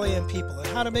find polyam people and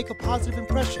how to make a positive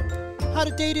impression, how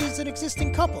to date as an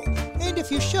existing couple, and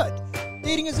if you should,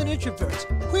 dating as an introvert,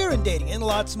 queer in dating, and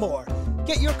lots more.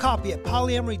 Get your copy at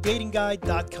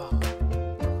polyamorydatingguide.com.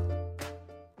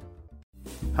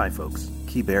 Hi folks,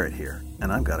 Key Barrett here,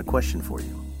 and I've got a question for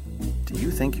you. Do you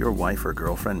think your wife or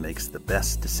girlfriend makes the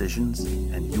best decisions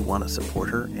and you want to support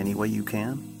her any way you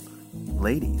can?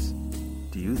 Ladies,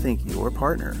 do you think your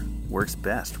partner works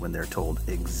best when they're told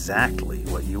exactly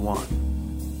what you want?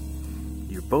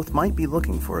 You both might be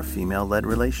looking for a female-led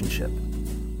relationship.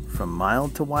 From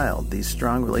mild to wild, these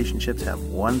strong relationships have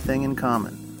one thing in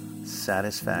common: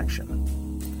 satisfaction.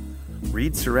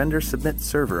 Read Surrender, Submit,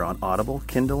 Server on Audible,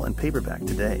 Kindle, and paperback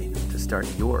today to start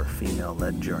your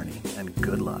female-led journey, and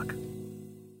good luck.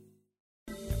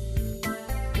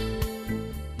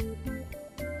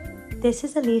 This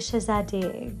is Alicia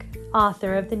Zadig,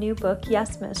 author of the new book,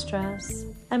 Yes, Mistress.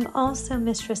 I'm also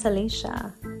Mistress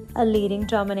Alicia, a leading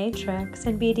dominatrix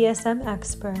and BDSM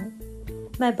expert.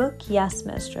 My book, Yes,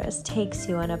 Mistress, takes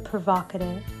you on a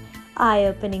provocative,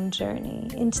 eye-opening journey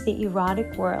into the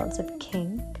erotic worlds of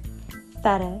kink,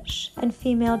 fetish, and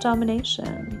female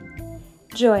domination.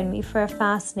 Join me for a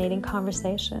fascinating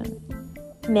conversation.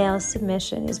 Male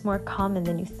submission is more common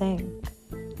than you think,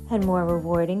 and more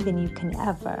rewarding than you can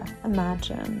ever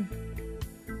imagine.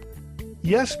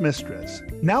 Yes, Mistress,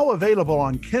 now available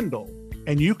on Kindle,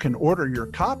 and you can order your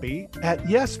copy at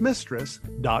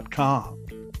yesmistress.com.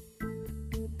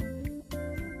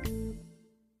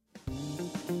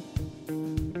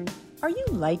 Are you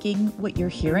liking what you're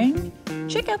hearing?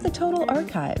 Check out the Total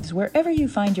Archives wherever you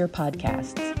find your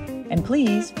podcasts. And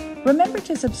please, remember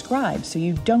to subscribe so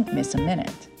you don't miss a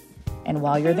minute. And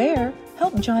while you're there,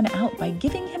 help John out by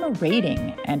giving him a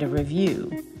rating and a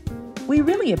review. We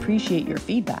really appreciate your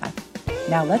feedback.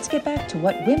 Now let's get back to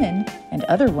what women and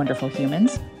other wonderful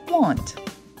humans want.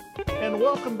 And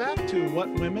welcome back to What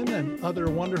Women and Other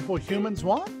Wonderful Humans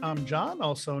Want. I'm John,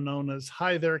 also known as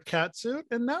Hi There Catsuit.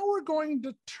 And now we're going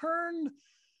to turn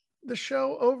the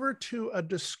show over to a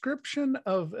description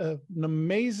of an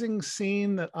amazing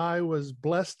scene that I was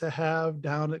blessed to have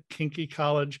down at Kinky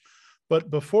College. But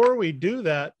before we do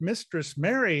that, Mistress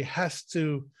Mary has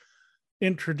to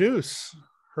introduce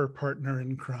her partner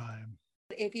in crime.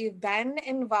 If you've been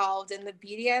involved in the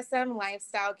BDSM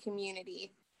lifestyle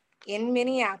community in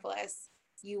Minneapolis,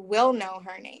 you will know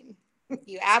her name.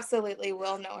 You absolutely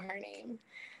will know her name.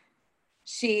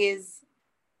 She's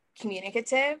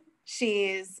communicative.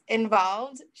 She's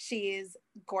involved. She's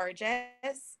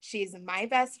gorgeous. She's my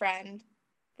best friend,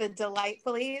 the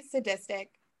delightfully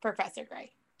sadistic Professor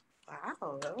Gray.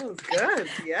 Wow, that was good.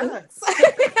 Yes.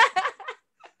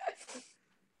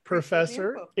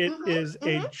 Professor, it is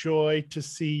a joy to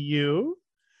see you.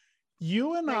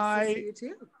 You and I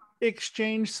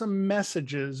exchanged some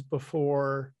messages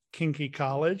before Kinky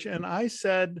College, and I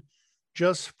said,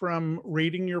 just from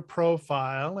reading your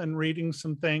profile and reading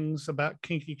some things about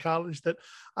Kinky College, that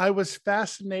I was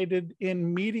fascinated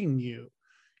in meeting you.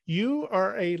 You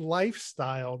are a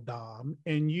lifestyle dom,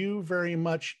 and you very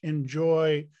much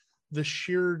enjoy the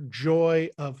sheer joy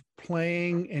of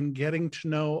playing and getting to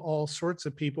know all sorts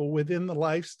of people within the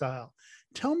lifestyle.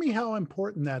 Tell me how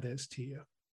important that is to you.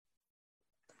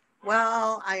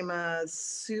 Well, I'm a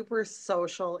super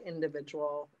social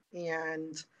individual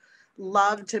and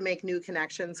love to make new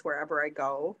connections wherever I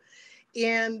go.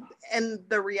 And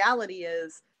the reality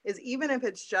is even if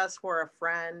it's just for a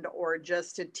friend or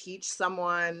just to teach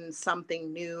someone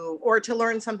something new or to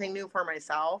learn something new for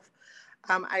myself,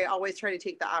 I always try to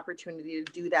take the opportunity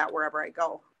to do that wherever I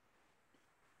go.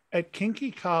 At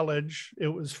Kinky College, it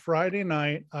was Friday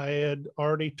night. I had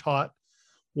already taught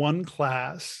one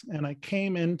class, and I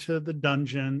came into the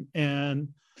dungeon, and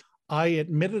I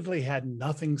admittedly had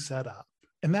nothing set up,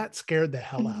 and that scared the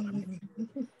hell out of me.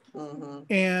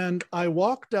 And I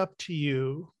walked up to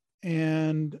you,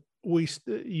 and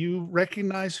you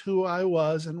recognized who I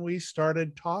was, and we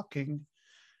started talking.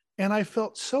 And I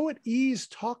felt so at ease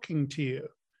talking to you.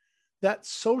 That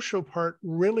social part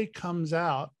really comes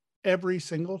out every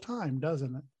single time,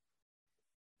 doesn't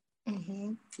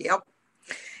it? Yep.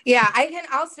 Yeah,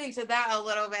 I'll speak to that a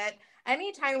little bit.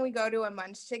 Anytime we go to a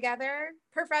munch together,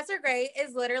 Professor Gray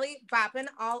is literally bopping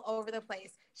all over the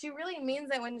place. She really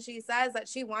means it when she says that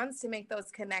she wants to make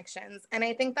those connections. And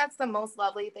I think that's the most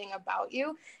lovely thing about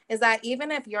you, is that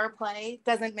even if your play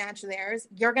doesn't match theirs,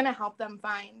 you're going to help them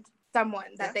find someone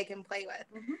that they can play with.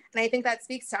 And I think that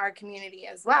speaks to our community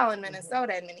as well in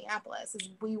Minnesota and Minneapolis,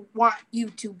 is we want you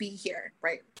to be here.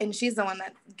 Right. And she's the one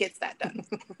that gets that done.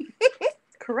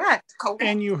 Correct.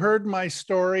 And you heard my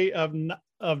story of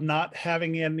not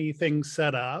having anything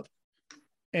set up,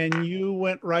 and you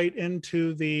went right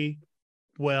into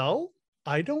well,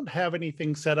 I don't have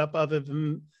anything set up other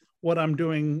than what I'm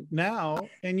doing now,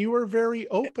 and you were very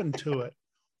open to it.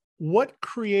 What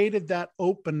created that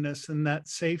openness and that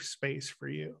safe space for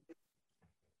you?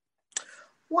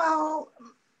 Well,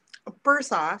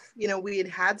 first off, we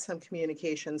had some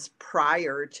communications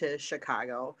prior to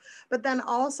Chicago, but then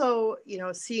also,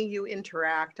 seeing you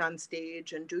interact on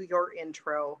stage and do your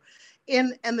intro.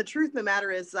 And the truth of the matter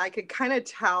is I could kind of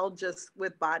tell just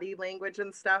with body language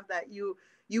and stuff that you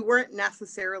weren't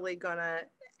necessarily going to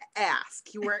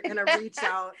ask. You weren't going to reach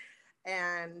out.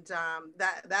 And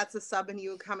that's a sub in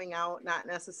you coming out, not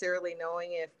necessarily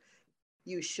knowing if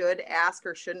you should ask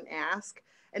or shouldn't ask.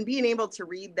 And being able to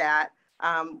read that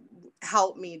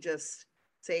helped me just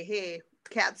say, hey,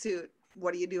 Catsuit,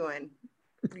 what are you doing?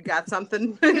 You got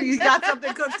something? You got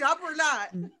something cooked up or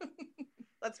not?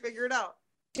 Let's figure it out.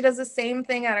 She does the same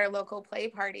thing at our local play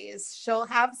parties. She'll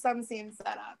have some scenes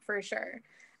set up for sure.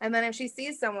 And then if she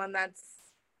sees someone that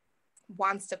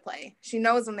wants to play, she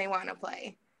knows when they want to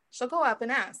play, she'll go up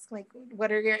and ask, like,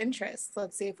 what are your interests?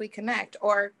 Let's see if we connect.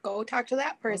 Or go talk to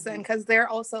that person because they're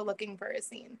also looking for a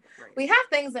scene. Right. We have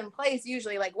things in place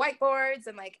usually like whiteboards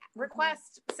and like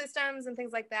request systems and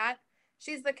things like that.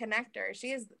 She's the connector.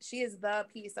 She is the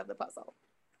piece of the puzzle.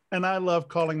 And I love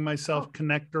calling myself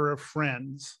connector of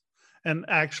friends. And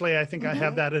actually, I think I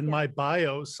have that in my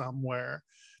bio somewhere,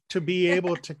 to be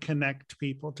able to connect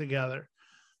people together.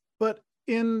 But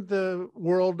in the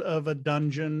world of a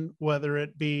dungeon, whether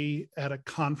it be at a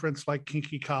conference like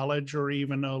Kinky College or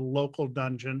even a local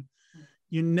dungeon,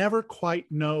 you never quite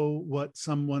know what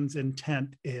someone's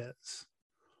intent is.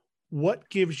 What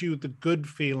gives you the good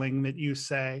feeling that you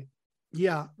say,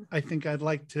 yeah, I think I'd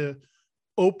like to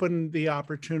open the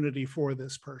opportunity for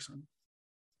this person?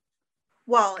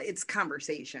 Well, it's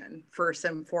conversation first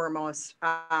and foremost.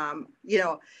 You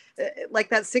know, like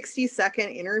that 60-second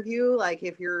interview, like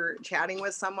if you're chatting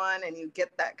with someone and you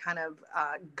get that kind of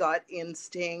gut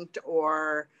instinct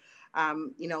or,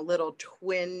 you know, little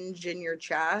twinge in your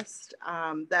chest,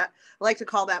 that I like to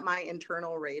call that my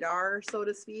internal radar, so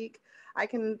to speak. I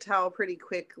can tell pretty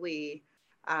quickly,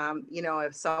 you know,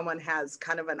 if someone has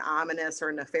kind of an ominous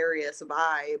or nefarious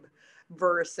vibe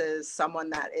versus someone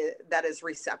that is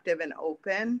receptive and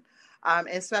open,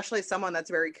 especially someone that's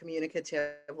very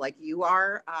communicative like you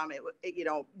are. You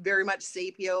know, very much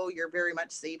Sapio, you're very much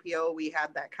Sapio. We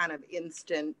had that kind of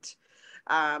instant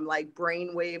like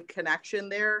brainwave connection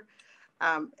there.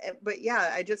 But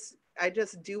yeah, I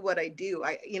just do what I do.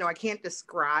 You know, I can't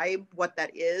describe what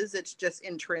that is. It's just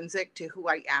intrinsic to who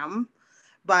I am.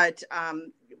 But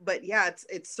yeah,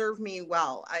 it's served me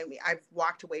well. I mean, I've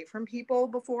walked away from people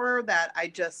before that I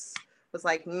just was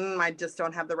like, I just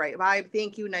don't have the right vibe.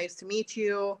 Thank you. Nice to meet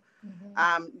you.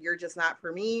 You're just not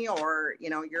for me, or, you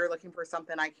know, you're looking for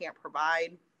something I can't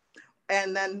provide.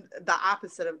 And then the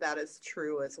opposite of that is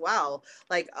true as well.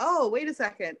 Like, oh, wait a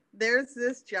second. There's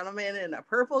this gentleman in a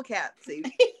purple cat suit.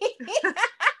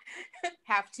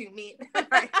 Have to meet.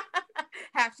 Right.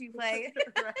 Have to play.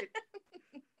 Right.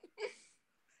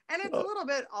 And it's a little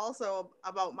bit also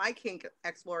about my kink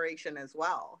exploration as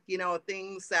well. You know,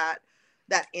 things that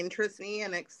interest me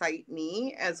and excite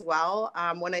me as well.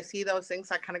 When I see those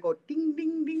things, I kind of go ding,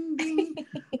 ding, ding, ding.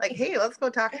 Like, hey, let's go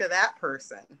talk to that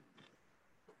person.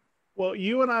 Well,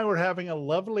 you and I were having a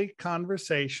lovely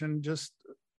conversation, just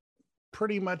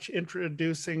pretty much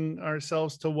introducing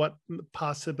ourselves to what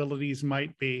possibilities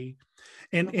might be.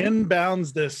 And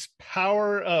inbounds this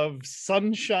power of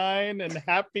sunshine and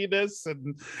happiness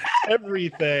and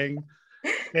everything.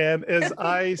 And as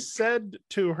I said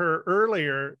to her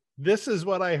earlier, this is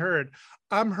what I heard.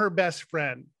 I'm her best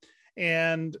friend.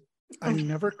 And I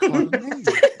never caught her name.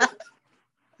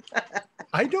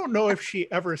 I don't know if she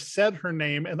ever said her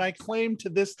name. And I claim to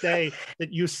this day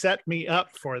that you set me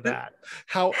up for that.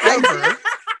 However,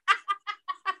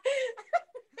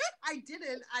 I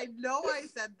didn't. I know I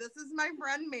said, this is my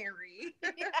friend Mary.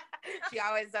 Yeah, she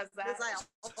always does that.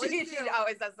 She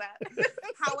always does that.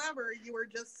 However, you were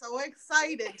just so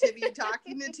excited to be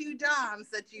talking to two Doms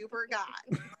that you forgot.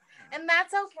 And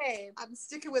that's okay. I'm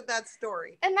sticking with that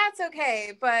story. And that's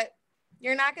okay, but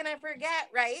you're not going to forget,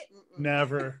 right?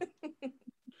 Never.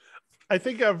 I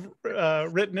think I've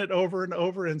written it over and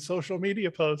over in social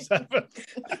media posts.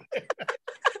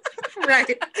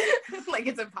 Right. Like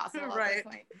it's impossible Right. at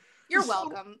this point. You're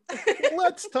welcome.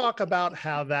 Let's talk about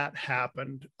how that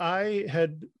happened. I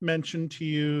had mentioned to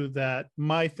you that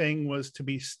my thing was to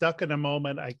be stuck in a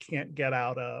moment I can't get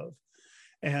out of,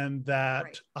 and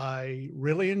that I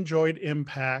really enjoyed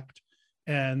Impact.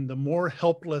 And the more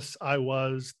helpless I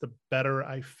was, the better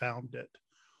I found it.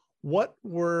 What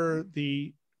were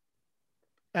the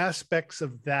aspects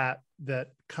of that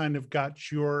kind of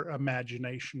got your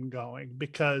imagination going?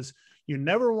 Because you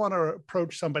never want to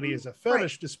approach somebody as a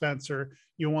fetish dispenser.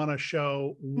 You want to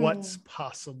show what's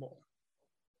possible.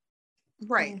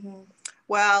 Right.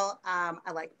 Well,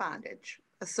 I like bondage.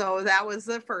 So that was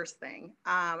the first thing.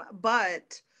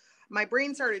 But my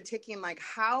brain started ticking, like,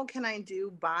 how can I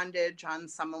do bondage on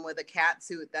someone with a cat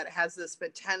suit that has this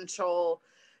potential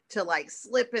to like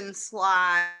slip and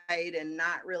slide and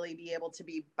not really be able to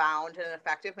be bound in an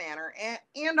effective manner?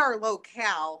 And our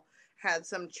locale had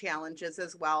some challenges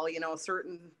as well. You know,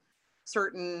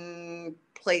 certain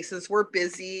places were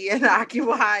busy and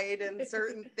occupied, and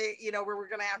certain things, you know, where we're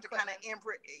going to have to kind of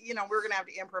we're going to have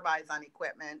to improvise on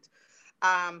equipment.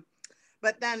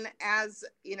 But then as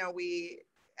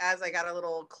I got a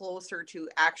little closer to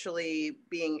actually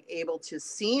being able to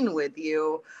scene with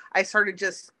you, I started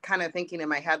just kind of thinking in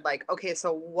my head, like, okay,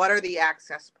 so what are the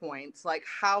access points? Like,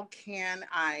 how can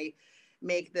I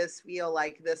make this feel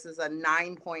like this is a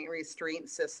 9-point restraint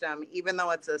system, even though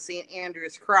it's a St.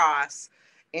 Andrew's cross,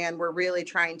 and we're really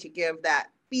trying to give that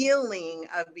feeling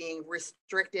of being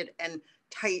restricted and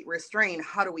tight restrained?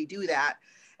 How do we do that?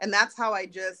 And that's how I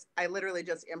literally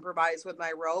just improvised with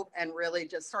my rope and really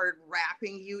just started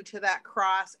wrapping you to that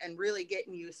cross and really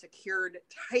getting you secured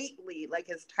tightly,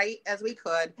 like as tight as we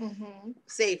could,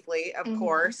 safely, of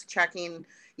course, checking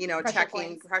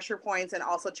pressure points and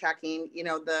also checking,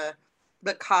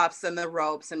 the cuffs and the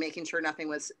ropes and making sure nothing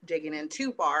was digging in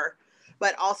too far,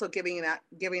 but also giving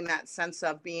that sense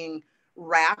of being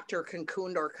wrapped or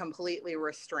cocooned or completely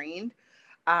restrained.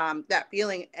 That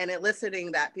feeling and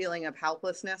eliciting that feeling of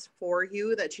helplessness for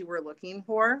you that you were looking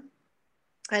for.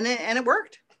 And it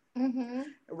worked.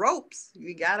 Ropes.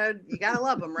 You gotta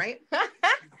love them, right?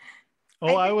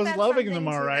 I was loving them.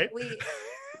 All right.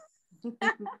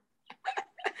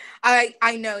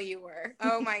 I know you were.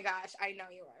 Oh my gosh. I know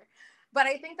you were. But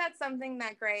I think that's something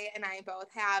that Gray and I both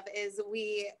have is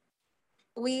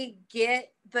we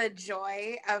get the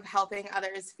joy of helping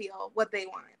others feel what they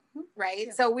want. Right.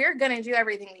 Yeah. So we're going to do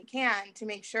everything we can to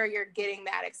make sure you're getting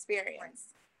that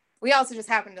experience. We also just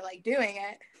happen to like doing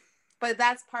it, but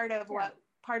that's part of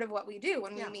what we do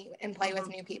when we meet and play with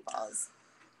new people.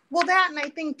 Well, that, and I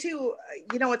think too,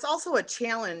 it's also a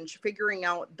challenge figuring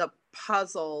out the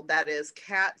puzzle that is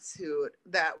Catsuit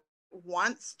that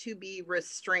wants to be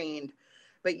restrained,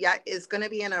 but yet is going to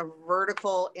be in a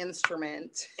vertical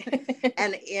instrument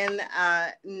and in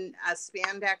a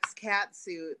spandex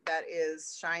catsuit that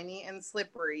is shiny and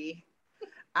slippery.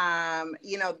 The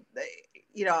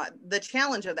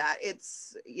challenge of that,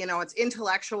 it's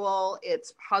intellectual,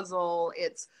 it's puzzle,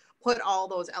 it's put all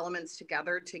those elements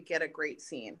together to get a great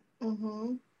scene.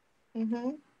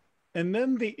 And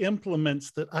then the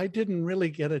implements that I didn't really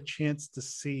get a chance to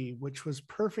see, which was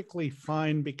perfectly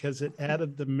fine because it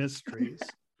added the mysteries.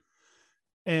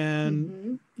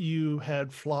 And you had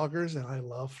floggers, and I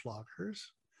love floggers.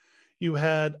 You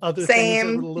had other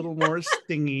things that were a little more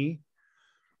stingy.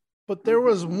 But there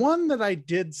was one that I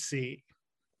did see,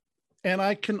 and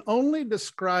I can only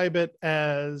describe it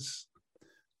as,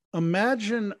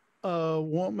 imagine a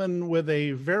woman with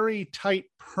a very tight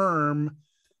perm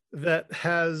that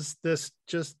has this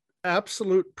just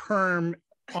absolute perm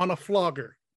on a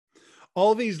flogger.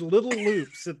 All these little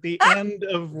loops at the end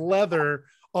of leather,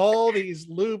 all these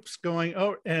loops going,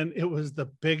 and it was the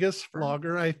biggest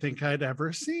flogger I think I'd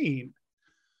ever seen.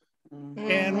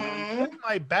 And when I hit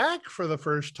my back for the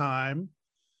first time,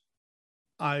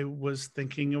 I was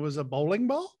thinking it was a bowling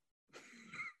ball.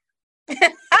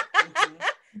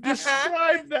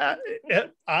 Describe that.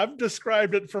 I've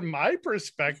described it from my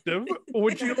perspective.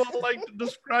 Would you all like to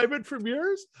describe it from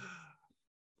yours?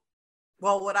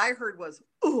 Well, what I heard was,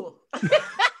 ooh.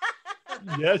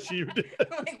 Yes, you did.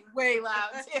 Like way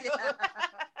loud too.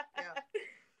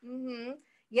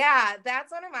 Yeah,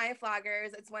 that's one of my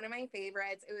floggers. It's one of my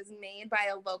favorites. It was made by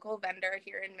a local vendor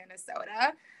here in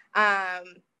Minnesota.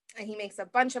 And he makes a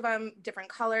bunch of them, different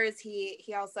colors.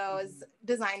 He also has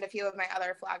designed a few of my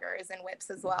other floggers and whips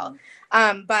as well.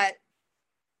 But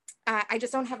I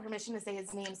just don't have permission to say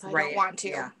his name, so I don't want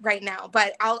to right now.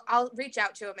 But I'll reach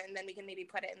out to him, and then we can maybe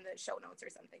put it in the show notes or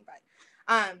something. But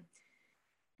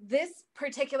this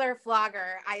particular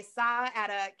flogger I saw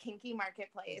at a kinky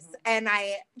marketplace, and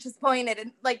I just pointed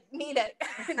and need it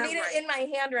in my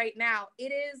hand right now.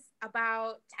 It is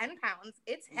about 10 pounds.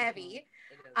 It's heavy,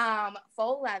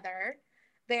 full leather.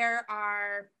 There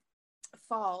are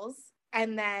falls,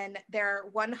 and then there are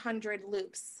 100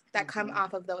 loops that come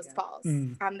off of those falls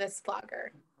on this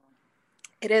flogger.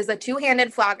 It is a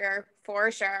two-handed flogger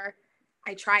for sure.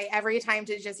 I try every time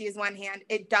to just use one hand.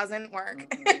 It doesn't work.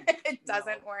 It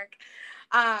doesn't work.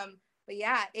 But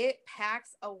yeah, it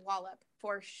packs a wallop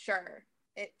for sure.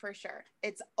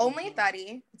 It's only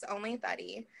thuddy.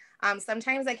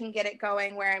 Sometimes I can get it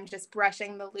going where I'm just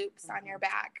brushing the loops on your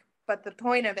back. But the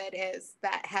point of it is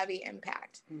that heavy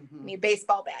impact. And you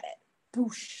baseball bat it.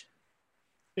 Boosh.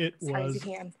 It was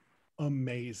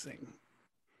amazing.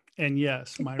 And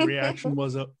yes, my reaction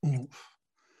was a oomph.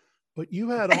 But you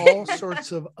had all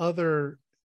sorts of other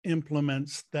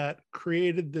implements that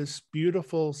created this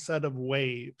beautiful set of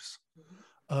waves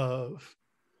of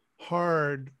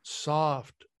hard,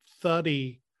 soft,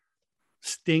 thuddy,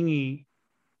 stingy.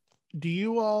 Do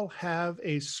you all have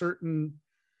a certain,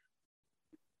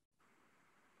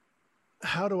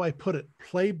 how do I put it,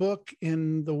 playbook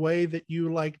in the way that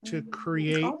you like to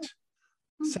create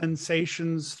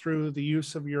sensations through the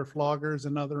use of your floggers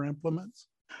and other implements?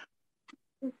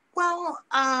 Well,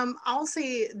 I'll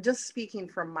say, just speaking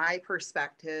from my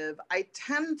perspective, I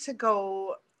tend to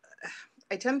go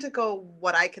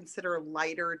what I consider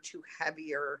lighter to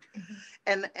heavier.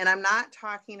 And I'm not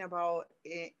talking about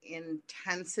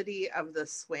intensity of the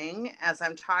swing as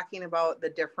I'm talking about the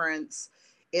difference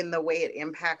in the way it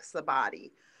impacts the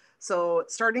body. So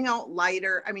starting out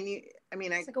lighter,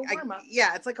 It's like a warm-up.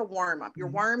 yeah, it's like a warm up. You're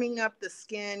warming up the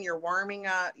skin. You're warming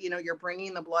up, you're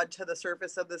bringing the blood to the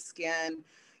surface of the skin.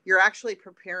 You're actually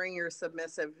preparing your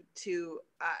submissive to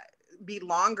be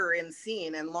longer in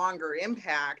scene and longer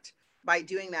impact by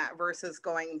doing that versus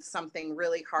going something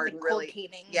really hard like and really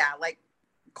heating. Yeah, like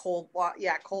cold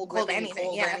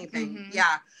anything. Mm-hmm.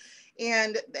 Yeah.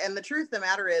 And the truth of the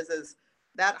matter is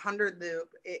that 100 loop,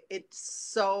 it's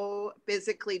so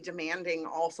physically demanding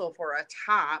also for a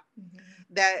top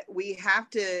that we have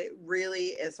to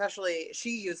really, especially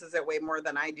she uses it way more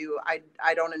than I do.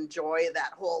 I don't enjoy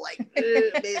that whole like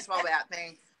baseball bat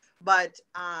thing, but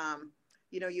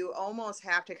you almost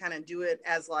have to kind of do it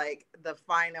as like the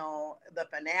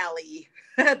finale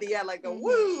at the end, like the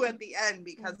woo at the end,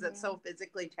 because it's so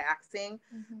physically taxing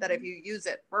that if you use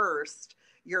it first,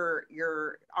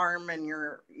 your arm and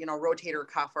your rotator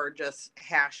cuff are just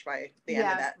hashed by the end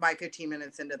of that, by 15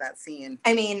 minutes into that scene.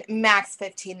 I mean, max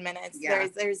 15 minutes. Yeah.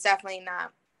 There's definitely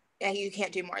not, you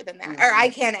can't do more than that. Or I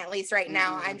can, at least right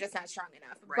now. I'm just not strong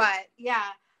enough. Right. But yeah,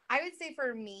 I would say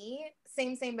for me,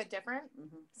 same but different.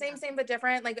 Same but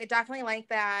different. Like I definitely like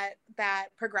that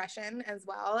progression as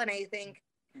well. And I think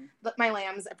my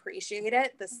lambs appreciate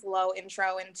it, the slow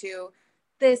intro into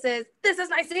this is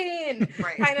my scene,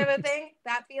 right, kind of a thing,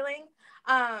 that feeling.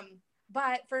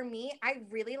 But for me, I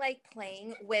really like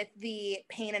playing with the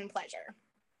pain and pleasure.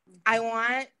 I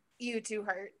want you to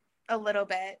hurt a little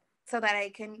bit so that I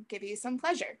can give you some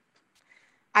pleasure.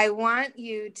 I want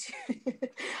you to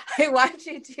a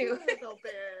little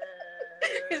bit.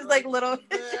 It's like little.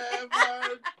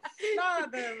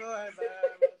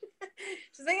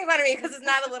 She's making fun of me because it's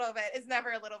not a little bit. It's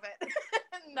never a little bit.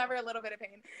 Never a little bit of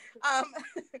pain.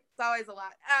 It's always a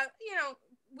lot.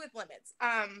 With limits.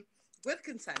 With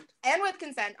consent. And with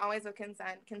consent. Always with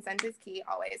consent. Consent is key,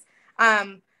 always.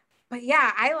 But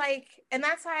yeah, I like, and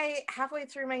that's why halfway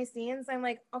through my scenes, I'm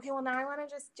like, okay, well now I want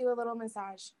to just do a little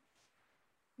massage.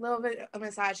 A little bit of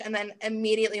massage. And then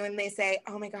immediately when they say,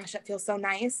 oh my gosh, that feels so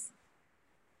nice.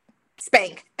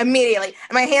 Spank. Immediately.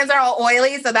 And my hands are all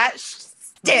oily, so that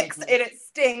sticks and it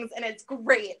stings and it's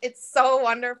great. It's so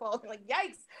wonderful. I'm like,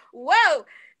 yikes. Whoa.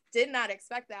 Did not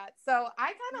expect that. So I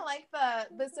kind of like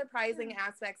the surprising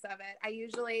aspects of it. I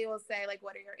usually will say, like,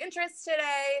 what are your interests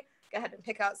today? Go ahead and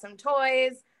pick out some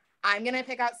toys. I'm going to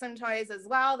pick out some toys as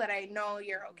well that I know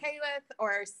you're okay with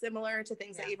or similar to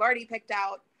things that you've already picked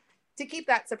out to keep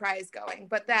that surprise going.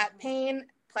 But that pain,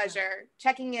 pleasure,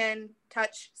 checking in,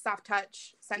 touch, soft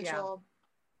touch, sensual.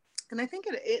 And I think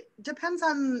it depends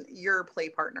on your play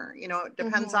partner. It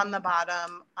depends on the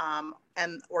bottom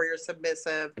or your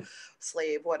submissive,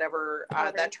 slave, whatever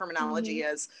that terminology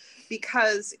is,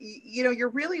 because you're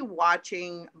really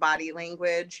watching body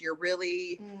language. You're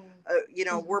really,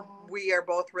 we are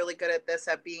both really good at this,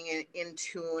 at being in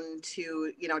tune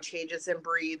to changes in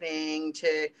breathing,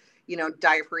 to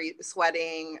diaphragm,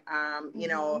 sweating,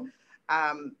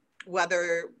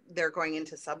 whether they're going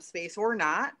into subspace or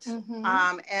not.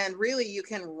 And really you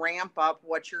can ramp up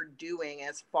what you're doing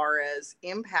as far as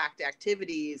impact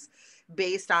activities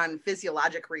based on physical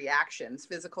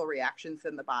reactions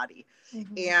in the body.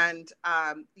 And,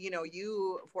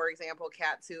 you, for example,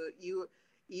 Katsu,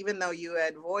 even though you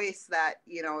had voiced that,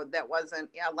 that wasn't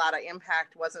a lot of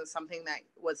impact, wasn't something that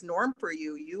was norm for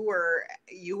you, you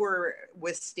were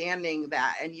withstanding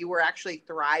that, and you were actually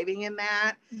thriving in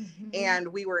that. And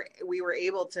we were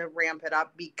able to ramp it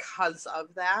up because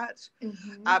of that.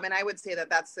 And I would say that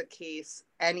that's the case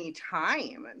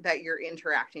anytime that you're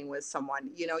interacting with someone.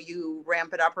 You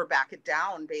ramp it up or back it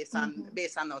down based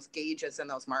on those gauges and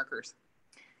those markers.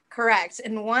 Correct.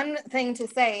 And one thing to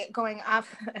say, going off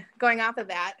of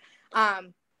that,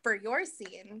 for your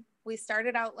scene, we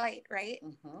started out light, right?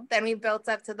 Then we built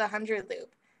up to the 100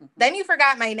 loop. Then you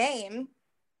forgot my name.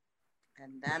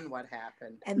 And then what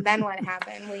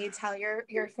happened? Will you tell your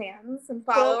fans and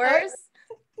followers?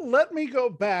 Let me go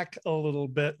back a little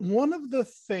bit. One of the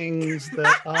things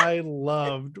that I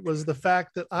loved was the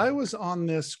fact that I was on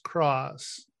this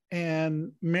cross,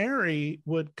 and Mary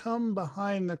would come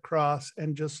behind the cross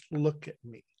and just look at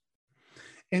me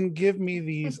and give me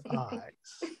these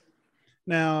eyes.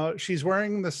 Now, she's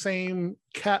wearing the same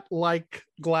cat-like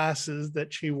glasses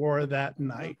that she wore that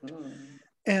night.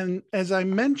 And as I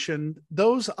mentioned,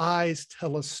 those eyes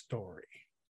tell a story.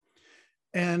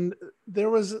 And there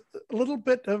was a little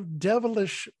bit of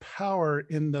devilish power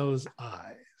in those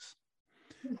eyes.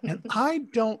 And I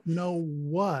don't know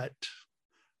what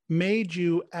made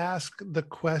you ask the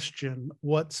question,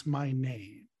 what's my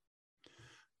name?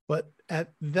 But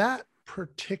at that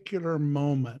particular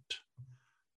moment,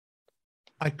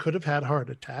 I could have had a heart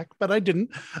attack, but I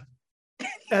didn't.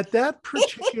 at that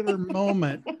particular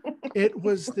moment, it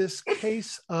was this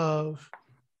case of,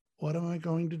 what am I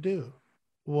going to do?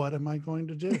 What am I going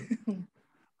to do?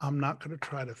 I'm not going to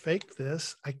try to fake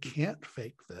this. I can't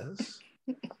fake this.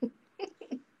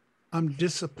 I'm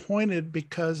disappointed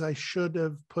because I should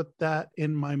have put that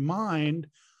in my mind.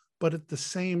 But at the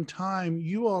same time,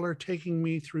 you all are taking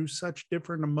me through such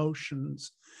different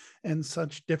emotions and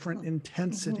such different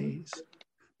intensities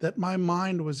that my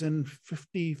mind was in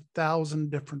 50,000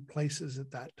 different places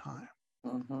at that time.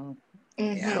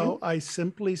 So I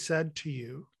simply said to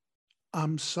you,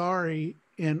 I'm sorry,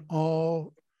 in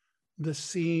all the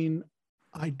scene,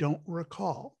 I don't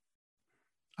recall.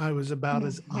 I was about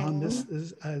as honest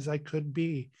as I could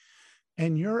be.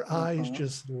 And your eyes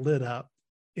just lit up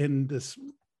in this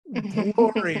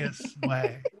glorious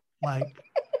way. Like,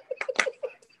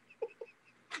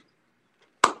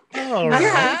 all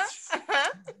right.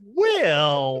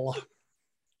 Well,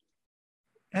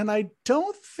 and I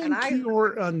don't think you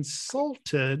were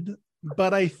insulted,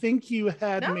 but I think you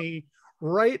had me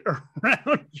right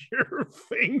around your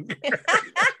finger.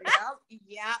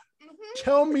 Yeah.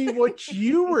 Tell me what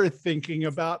you were thinking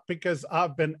about, because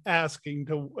I've been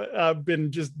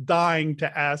just dying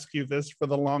to ask you this for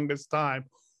the longest time.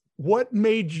 What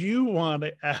made you want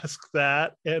to ask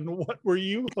that, and what were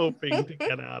you hoping to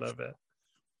get out of it?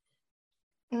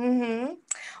 Well,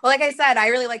 like I said, I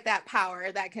really like that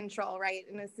power, that control, right,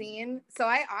 in a scene. So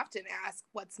I often ask,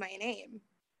 what's my name?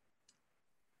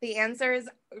 The answers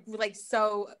like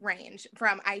so range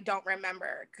from I don't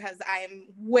remember because I'm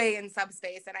way in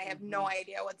subspace and I have no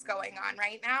idea what's going on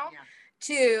right now,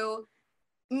 to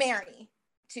Mary,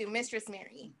 to Mistress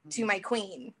Mary, to my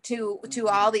queen, to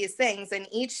all these things. And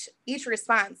each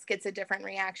response gets a different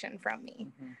reaction from me.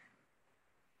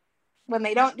 When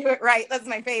they don't do it right, that's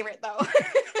my favorite though.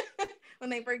 When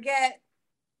they forget,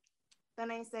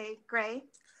 then I say, Gray.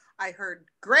 I heard,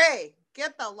 Gray,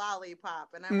 get the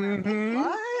lollipop. And I went,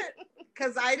 what?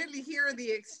 Because I didn't hear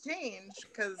the exchange,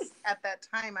 because at that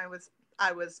time I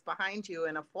was behind you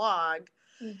in a vlog.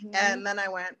 And then I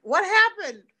went, what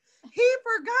happened? He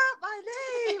forgot my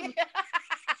name.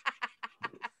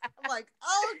 I'm like,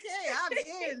 okay, I'm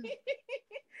in.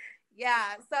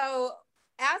 Yeah, so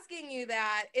asking you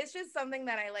that, it's just something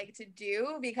that I like to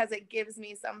do because it gives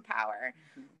me some power.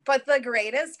 But the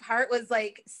greatest part was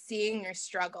like seeing your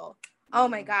struggle. Oh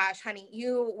my gosh, honey,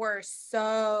 you were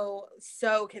so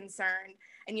concerned,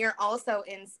 and you're also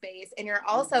in space, and you're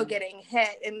also getting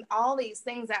hit, and all these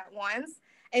things at once.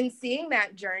 And seeing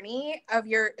that journey of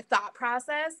your thought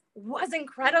process was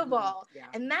incredible.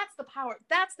 And that's the power,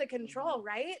 that's the control,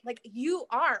 right? Like, you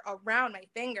are around my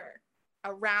finger,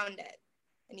 around it.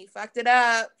 And you fucked it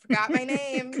up, forgot my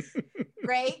name.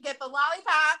 Great, get the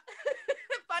lollipop.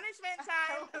 Punishment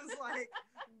time. I was like,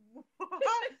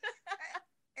 what?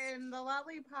 And the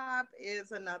lollipop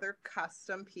is another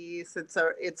custom piece. It's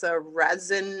a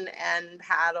resin end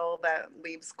paddle that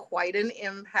leaves quite an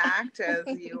impact, as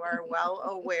you are well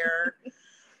aware.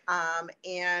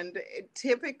 And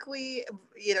typically,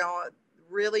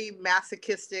 really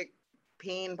masochistic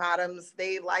pain bottoms,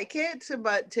 they like it,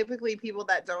 but typically people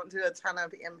that don't do a ton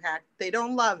of impact, they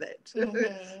don't love it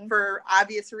for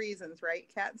obvious reasons, right,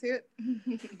 Catsuit?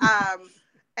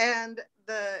 And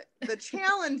the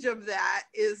challenge of that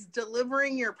is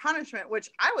delivering your punishment,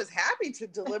 which I was happy to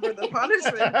deliver the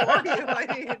punishment for you. I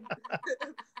mean,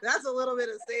 that's a little bit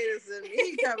of sadism in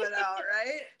me coming out,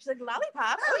 right? She's like,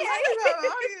 lollipop. I'll get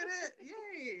it.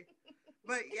 Yay.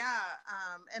 But yeah,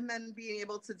 and then being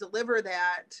able to deliver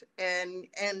that, and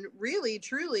really,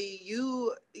 truly,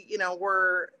 you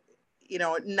were,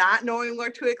 not knowing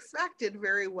what to expect, did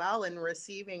very well in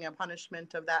receiving a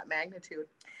punishment of that magnitude.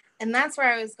 And that's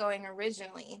where I was going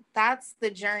originally. That's the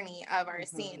journey of our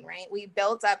scene, right? We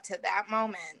built up to that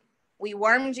moment. We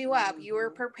warmed you up. You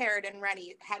were prepared and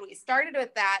ready. Had we started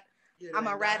with that, I'm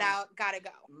a red out, gotta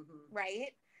go, right?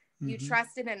 You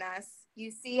trusted in us. You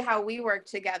see how we work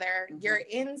together. You're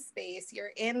in space.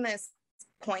 You're in this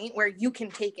point where you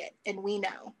can take it, and we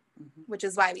know, which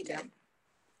is why we did.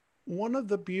 One of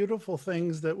the beautiful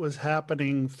things that was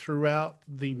happening throughout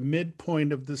the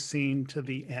midpoint of the scene to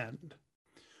the end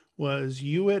was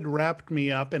you had wrapped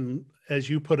me up and, as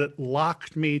you put it,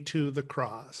 locked me to the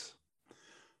cross.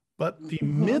 But the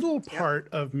middle part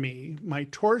of me, my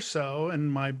torso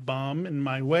and my bum and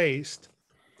my waist,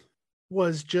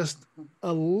 was just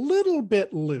a little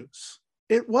bit loose.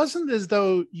 It wasn't as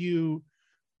though you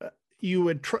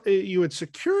had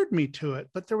secured me to it,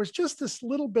 but there was just this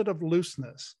little bit of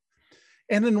looseness.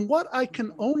 And in what I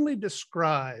can only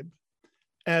describe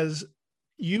as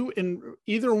you, in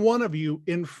either one of you,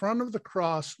 in front of the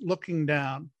cross looking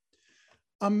down,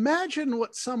 imagine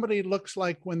what somebody looks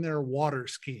like when they're water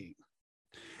skiing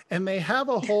and they have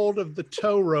a hold of the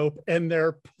tow rope and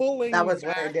they're pulling That was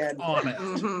what back I did. on it.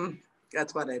 Mm-hmm.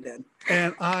 That's what I did.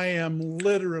 And I am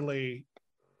literally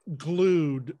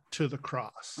glued to the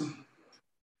cross.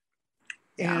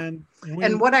 Yeah. And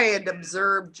what I had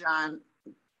observed, John,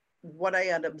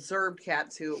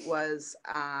 Katsu, was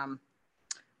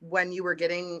when you were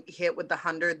getting hit with the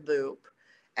 100 loop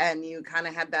and you kind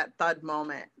of had that thud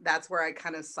moment, that's where I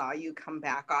kind of saw you come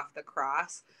back off the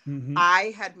cross. Mm-hmm.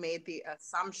 I had made the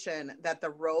assumption that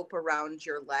the rope around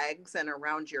your legs and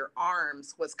around your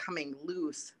arms was coming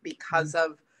loose because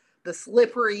of the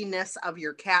slipperiness of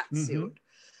your cat suit.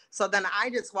 So then I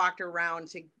just walked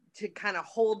around to kind of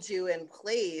hold you in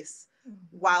place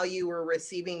while you were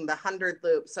receiving the 100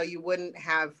 loop, so you wouldn't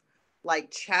have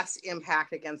like chest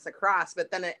impact against the cross.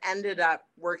 But then it ended up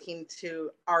working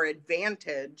to our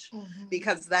advantage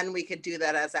because then we could do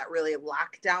that as that really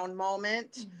lockdown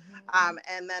moment.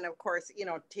 And then of course, you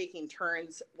know, taking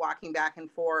turns, walking back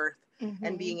and forth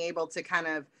and being able to kind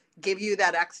of give you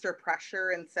that extra pressure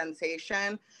and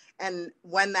sensation. And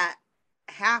when that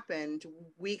happened,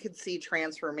 we could see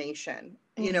transformation.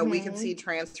 You know, we could see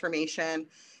transformation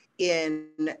in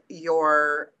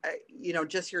your, you know,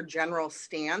 just your general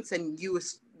stance. And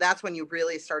that's when you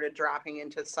really started dropping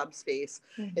into subspace,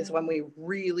 is when we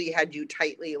really had you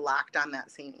tightly locked on that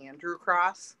St. Andrew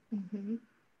cross.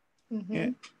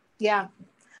 Yeah.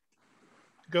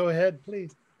 Go ahead,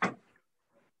 please.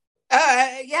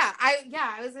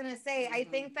 I was gonna say, I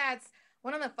think that's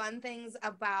one of the fun things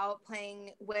about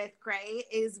playing with Gray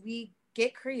is we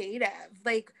get creative.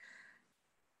 Like,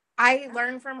 I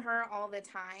learn from her all the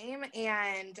time,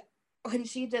 and when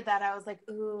she did that, I was like,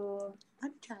 ooh,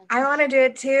 I want to do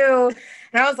it too.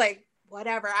 And I was like,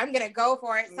 whatever, I'm gonna go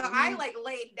for it. So I like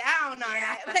laid down on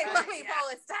it, like, let me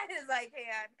pull as tight as I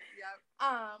can.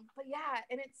 But yeah,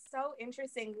 and it's so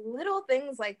interesting, little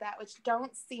things like that which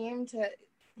don't seem to,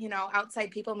 you know, outside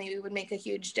people maybe would make a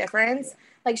huge difference.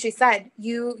 Like she said,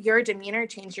 your demeanor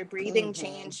changed, your breathing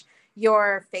changed,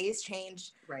 your face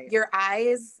changed, your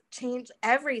eyes changed,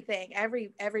 everything,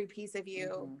 every piece of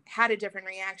you had a different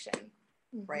reaction.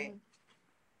 Right.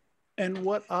 And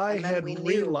what I had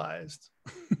realized,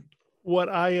 what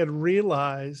I had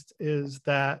realized is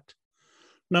that,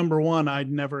 number one,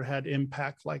 I'd never had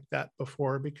impact like that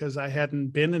before because I hadn't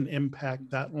been in impact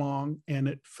that long, and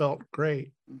it felt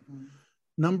great.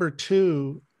 Number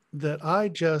two, that I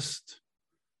just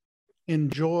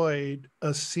enjoyed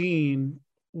a scene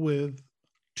with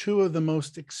two of the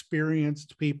most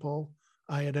experienced people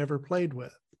I had ever played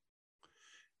with.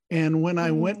 And when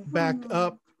I went back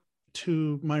up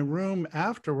to my room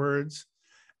afterwards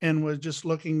and was just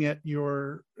looking at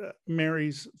your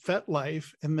Mary's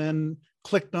FetLife and then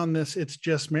clicked on this It's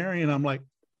Just Mary, and I'm like,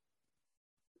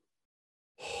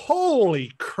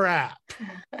 holy crap.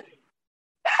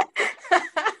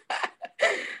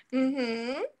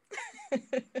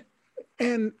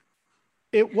 And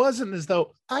it wasn't as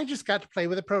though I just got to play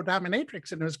with a pro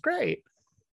dominatrix and it was great.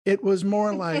 It was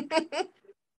more like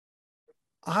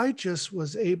I just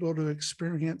was able to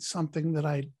experience something that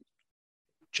I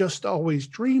just always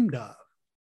dreamed of.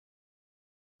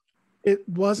 It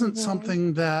wasn't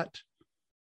something that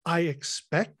I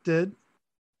expected.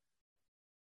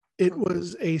 It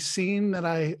was a scene that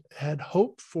I had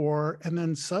hoped for, and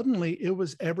then suddenly it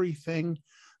was everything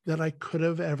that I could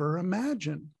have ever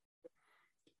imagined.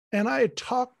 And I had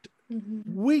talked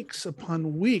weeks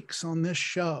upon weeks on this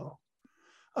show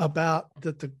about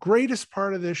that the greatest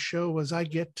part of this show was I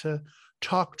get to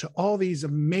talk to all these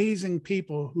amazing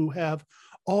people who have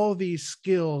all these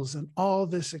skills and all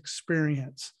this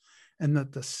experience, and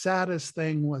that the saddest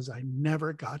thing was I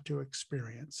never got to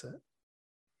experience it.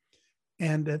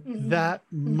 And at that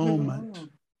moment,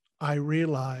 I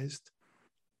realized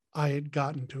I had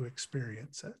gotten to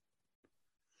experience it.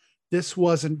 This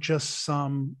wasn't just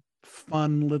some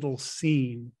fun little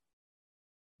scene.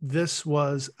 This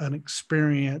was an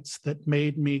experience that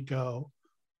made me go,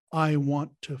 I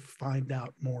want to find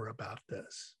out more about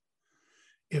this.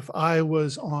 If I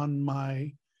was on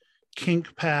my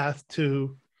kink path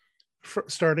to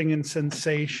starting in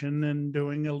sensation and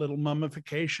doing a little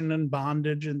mummification and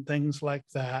bondage and things like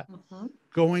that,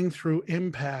 going through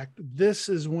impact, this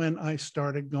is when I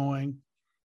started going,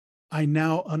 I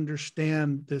now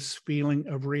understand this feeling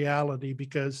of reality,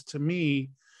 because to me,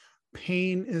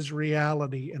 pain is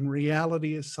reality, and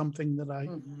reality is something that I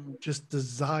just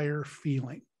desire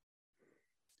feeling.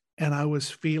 And I was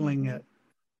feeling it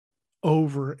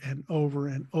over and over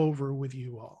and over with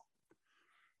you all.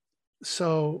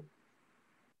 So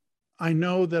I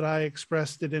know that I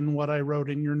expressed it in what I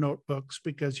wrote in your notebooks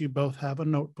because you both have a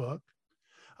notebook.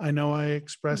 I know I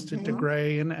expressed it to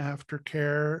Gray in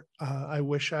aftercare. I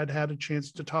wish I'd had a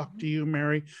chance to talk to you,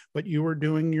 Mary, but you were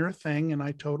doing your thing, and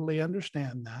I totally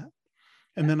understand that.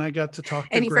 And then I got to talk to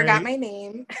Gray. And you forgot my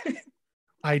name.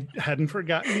 I hadn't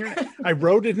forgotten your name. I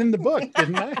wrote it in the book,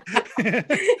 didn't I?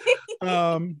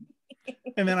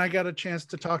 And then I got a chance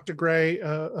to talk to Gray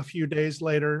a few days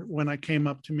later when I came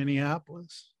up to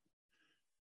Minneapolis.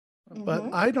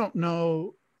 But I don't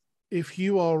know if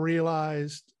you all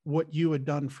realized what you had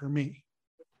done for me.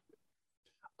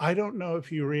 I don't know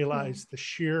if you realized the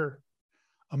sheer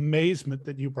amazement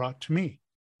that you brought to me.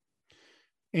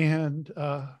 And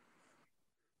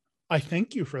I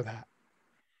thank you for that.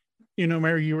 You know,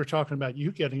 Mary, you were talking about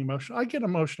you getting emotional. I get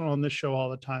emotional on this show all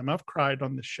the time. I've cried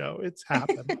on this show. It's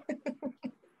happened.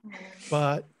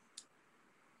 But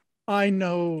I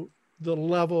know the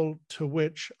level to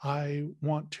which I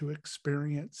want to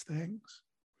experience things.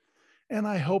 And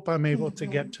I hope I'm able to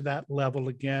get to that level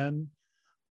again.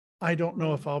 I don't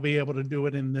know if I'll be able to do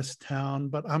it in this town,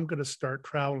 but I'm going to start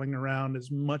traveling around as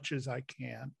much as I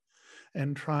can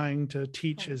and trying to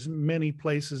teach as many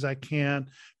places as I can,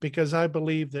 because I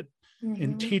believe that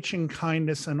in teaching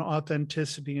kindness and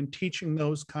authenticity and teaching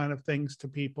those kind of things to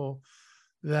people,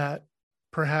 that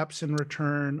perhaps in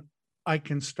return, I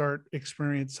can start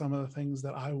experience some of the things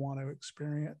that I want to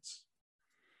experience.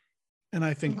 And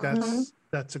I think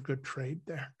that's a good trade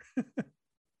there.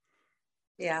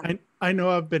 Yeah. I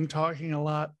know I've been talking a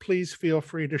lot. Please feel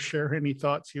free to share any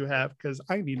thoughts you have, because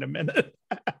I need a minute.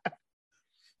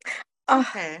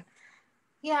 Okay.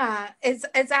 Yeah,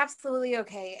 it's absolutely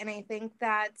okay. And I think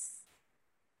that's,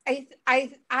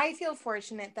 I feel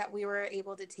fortunate that we were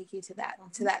able to take you to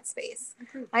that space.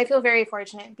 I feel very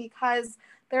fortunate because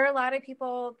there are a lot of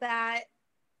people that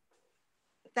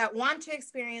want to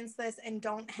experience this and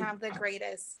don't have the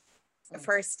greatest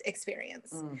first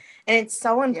experience. And it's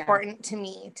so important to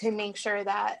me to make sure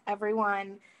that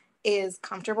everyone is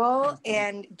comfortable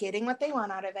and getting what they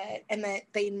want out of it, and that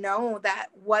they know that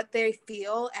what they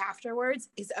feel afterwards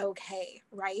is okay,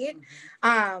 right?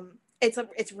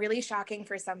 It's really shocking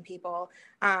for some people,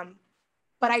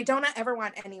 but I don't ever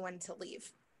want anyone to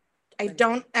leave. I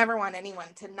don't ever want anyone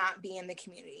to not be in the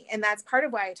community. And that's part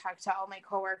of why I talk to all my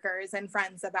coworkers and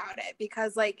friends about it,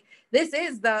 because like, this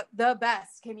is the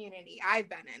best community I've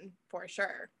been in, for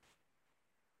sure.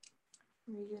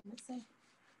 What are you going to say?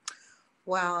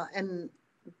 Well, and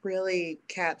really,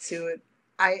 Katsu,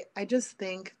 I just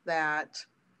think that,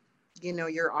 you know,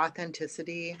 your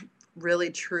authenticity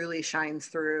really truly shines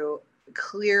through.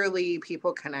 Clearly,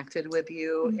 people connected with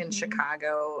you in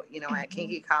Chicago, you know, at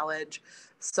Kinky College.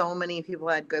 So many people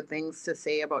had good things to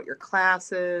say about your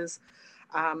classes,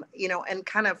 you know, and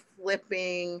kind of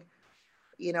flipping,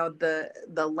 you know, the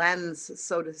lens,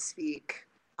 so to speak,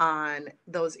 on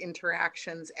those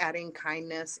interactions, adding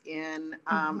kindness in,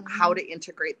 how to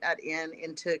integrate that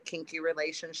into kinky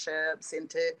relationships,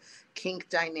 into kink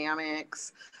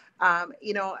dynamics.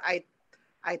 You know, I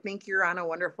think you're on a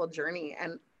wonderful journey.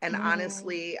 And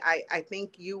honestly, I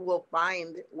think you will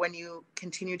find when you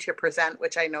continue to present,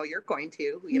 which I know you're going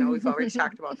to, you know, we've already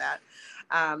talked about that,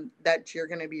 that you're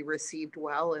going to be received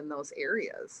well in those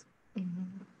areas.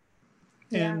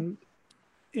 And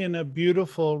in a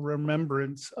beautiful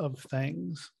remembrance of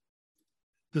things,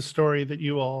 the story that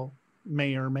you all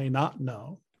may or may not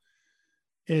know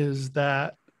is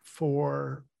that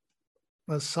for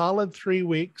a solid 3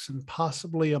 weeks and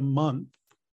possibly a month,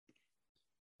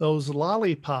 those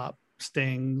lollipop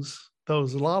stings,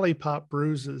 those lollipop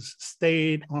bruises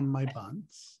stayed on my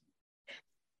buns.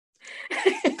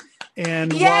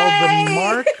 And while the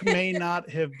mark may not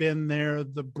have been there,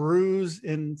 the bruise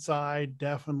inside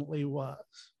definitely was.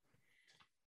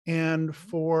 And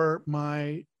for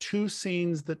my 2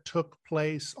 scenes that took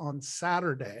place on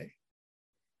Saturday,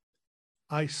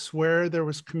 I swear there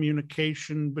was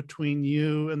communication between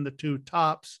you and the 2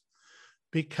 tops,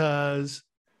 because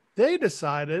they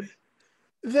decided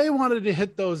they wanted to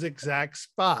hit those exact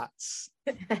spots.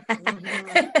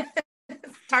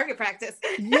 Target practice.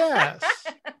 Yes.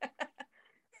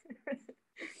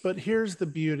 But here's the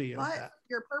beauty of that.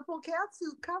 Your purple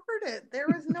catsuit covered it. There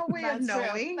was no way of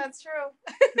knowing. That's true.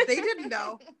 They didn't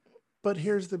know. But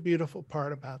here's the beautiful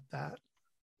part about that.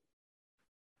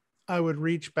 I would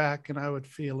reach back and I would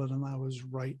feel it, and I was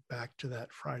right back to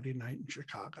that Friday night in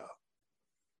Chicago.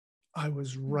 I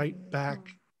was right back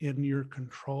in your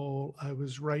control. I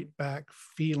was right back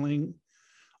feeling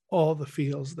all the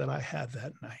feels that I had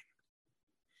that night.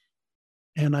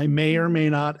 And I may or may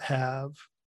not have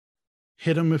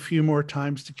hit him a few more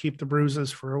times to keep the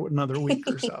bruises for another week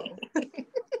or so.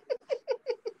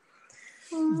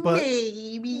 But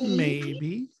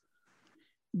maybe.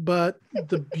 But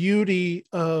the beauty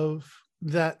of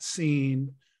that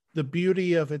scene, the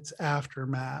beauty of its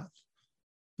aftermath,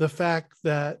 the fact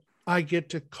that I get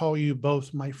to call you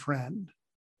both my friend.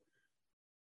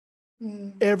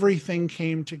 Everything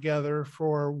came together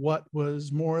for what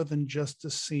was more than just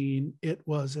a scene. It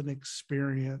was an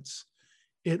experience.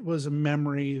 It was a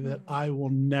memory that I will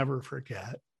never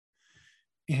forget.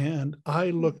 And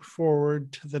I look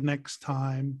forward to the next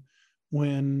time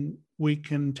when we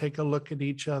can take a look at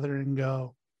each other and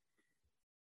go,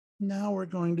 now we're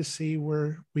going to see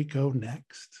where we go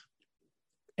next.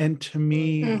 And to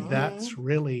me, that's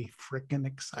really freaking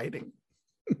exciting.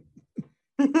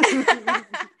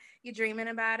 You dreaming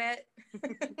about it?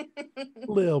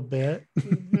 A little bit.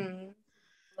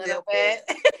 Little bit.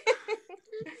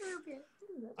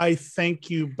 I thank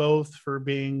you both for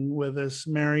being with us.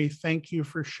 Mary, thank you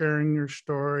for sharing your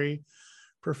story.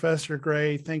 Professor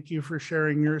Gray, thank you for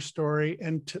sharing your story.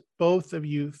 And to both of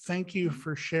you, thank you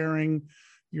for sharing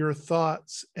your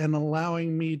thoughts and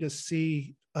allowing me to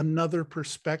see another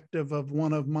perspective of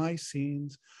one of my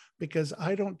scenes, because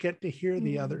I don't get to hear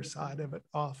the other side of it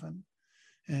often.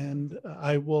 And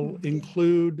I will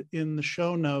include in the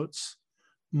show notes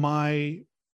my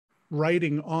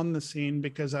writing on the scene,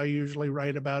 because I usually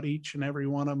write about each and every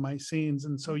one of my scenes.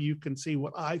 And so you can see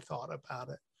what I thought about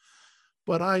it.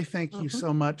 But I thank you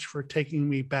so much for taking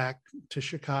me back to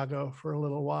Chicago for a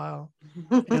little while.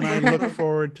 And I look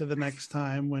forward to the next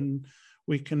time when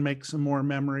we can make some more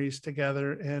memories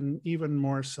together. And even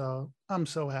more so, I'm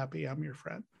so happy I'm your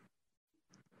friend.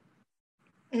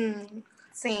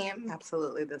 Same.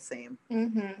 Absolutely the same.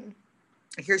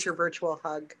 Here's your virtual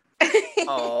hug.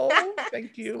 Oh,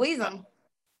 thank you. Squeeze them.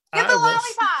 Get the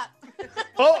lollipop.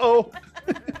 Uh-oh.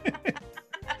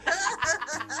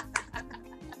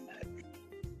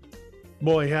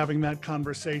 Boy, having that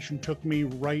conversation took me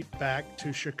right back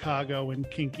to Chicago and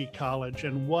Kinky College,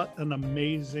 and what an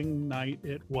amazing night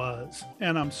it was.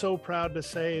 And I'm so proud to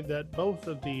say that both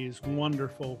of these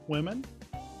wonderful women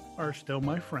are still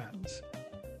my friends,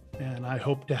 and I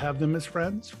hope to have them as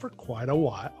friends for quite a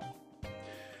while.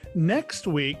 Next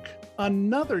week,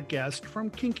 another guest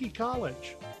from Kinky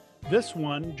College. This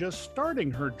one just starting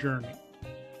her journey.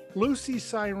 Lucy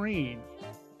Cyrene,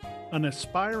 an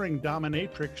aspiring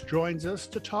dominatrix, joins us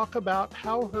to talk about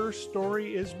how her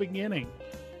story is beginning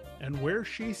and where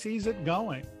she sees it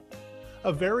going.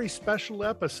 A very special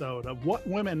episode of What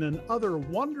Women and Other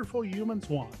Wonderful Humans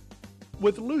Want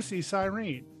with Lucy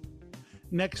Cyrene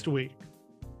next week.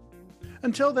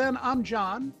 Until then, I'm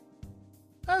John,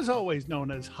 as always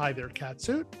known as Hi There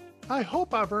Catsuit. I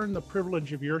hope I've earned the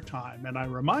privilege of your time, and I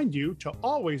remind you to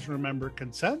always remember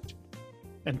consent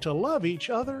and to love each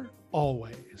other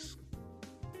always.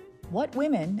 What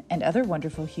Women and Other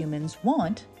Wonderful Humans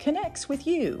Want connects with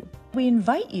you. We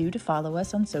invite you to follow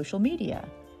us on social media.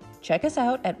 Check us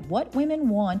out at What Women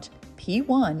Want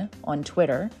P1 on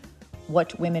Twitter,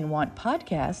 What Women Want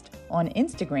Podcast on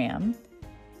Instagram,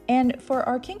 and for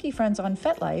our kinky friends on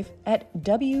FetLife at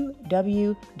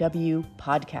WWW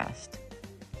Podcast.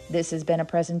 This has been a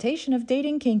presentation of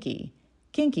Dating Kinky.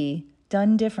 Kinky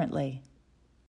done differently.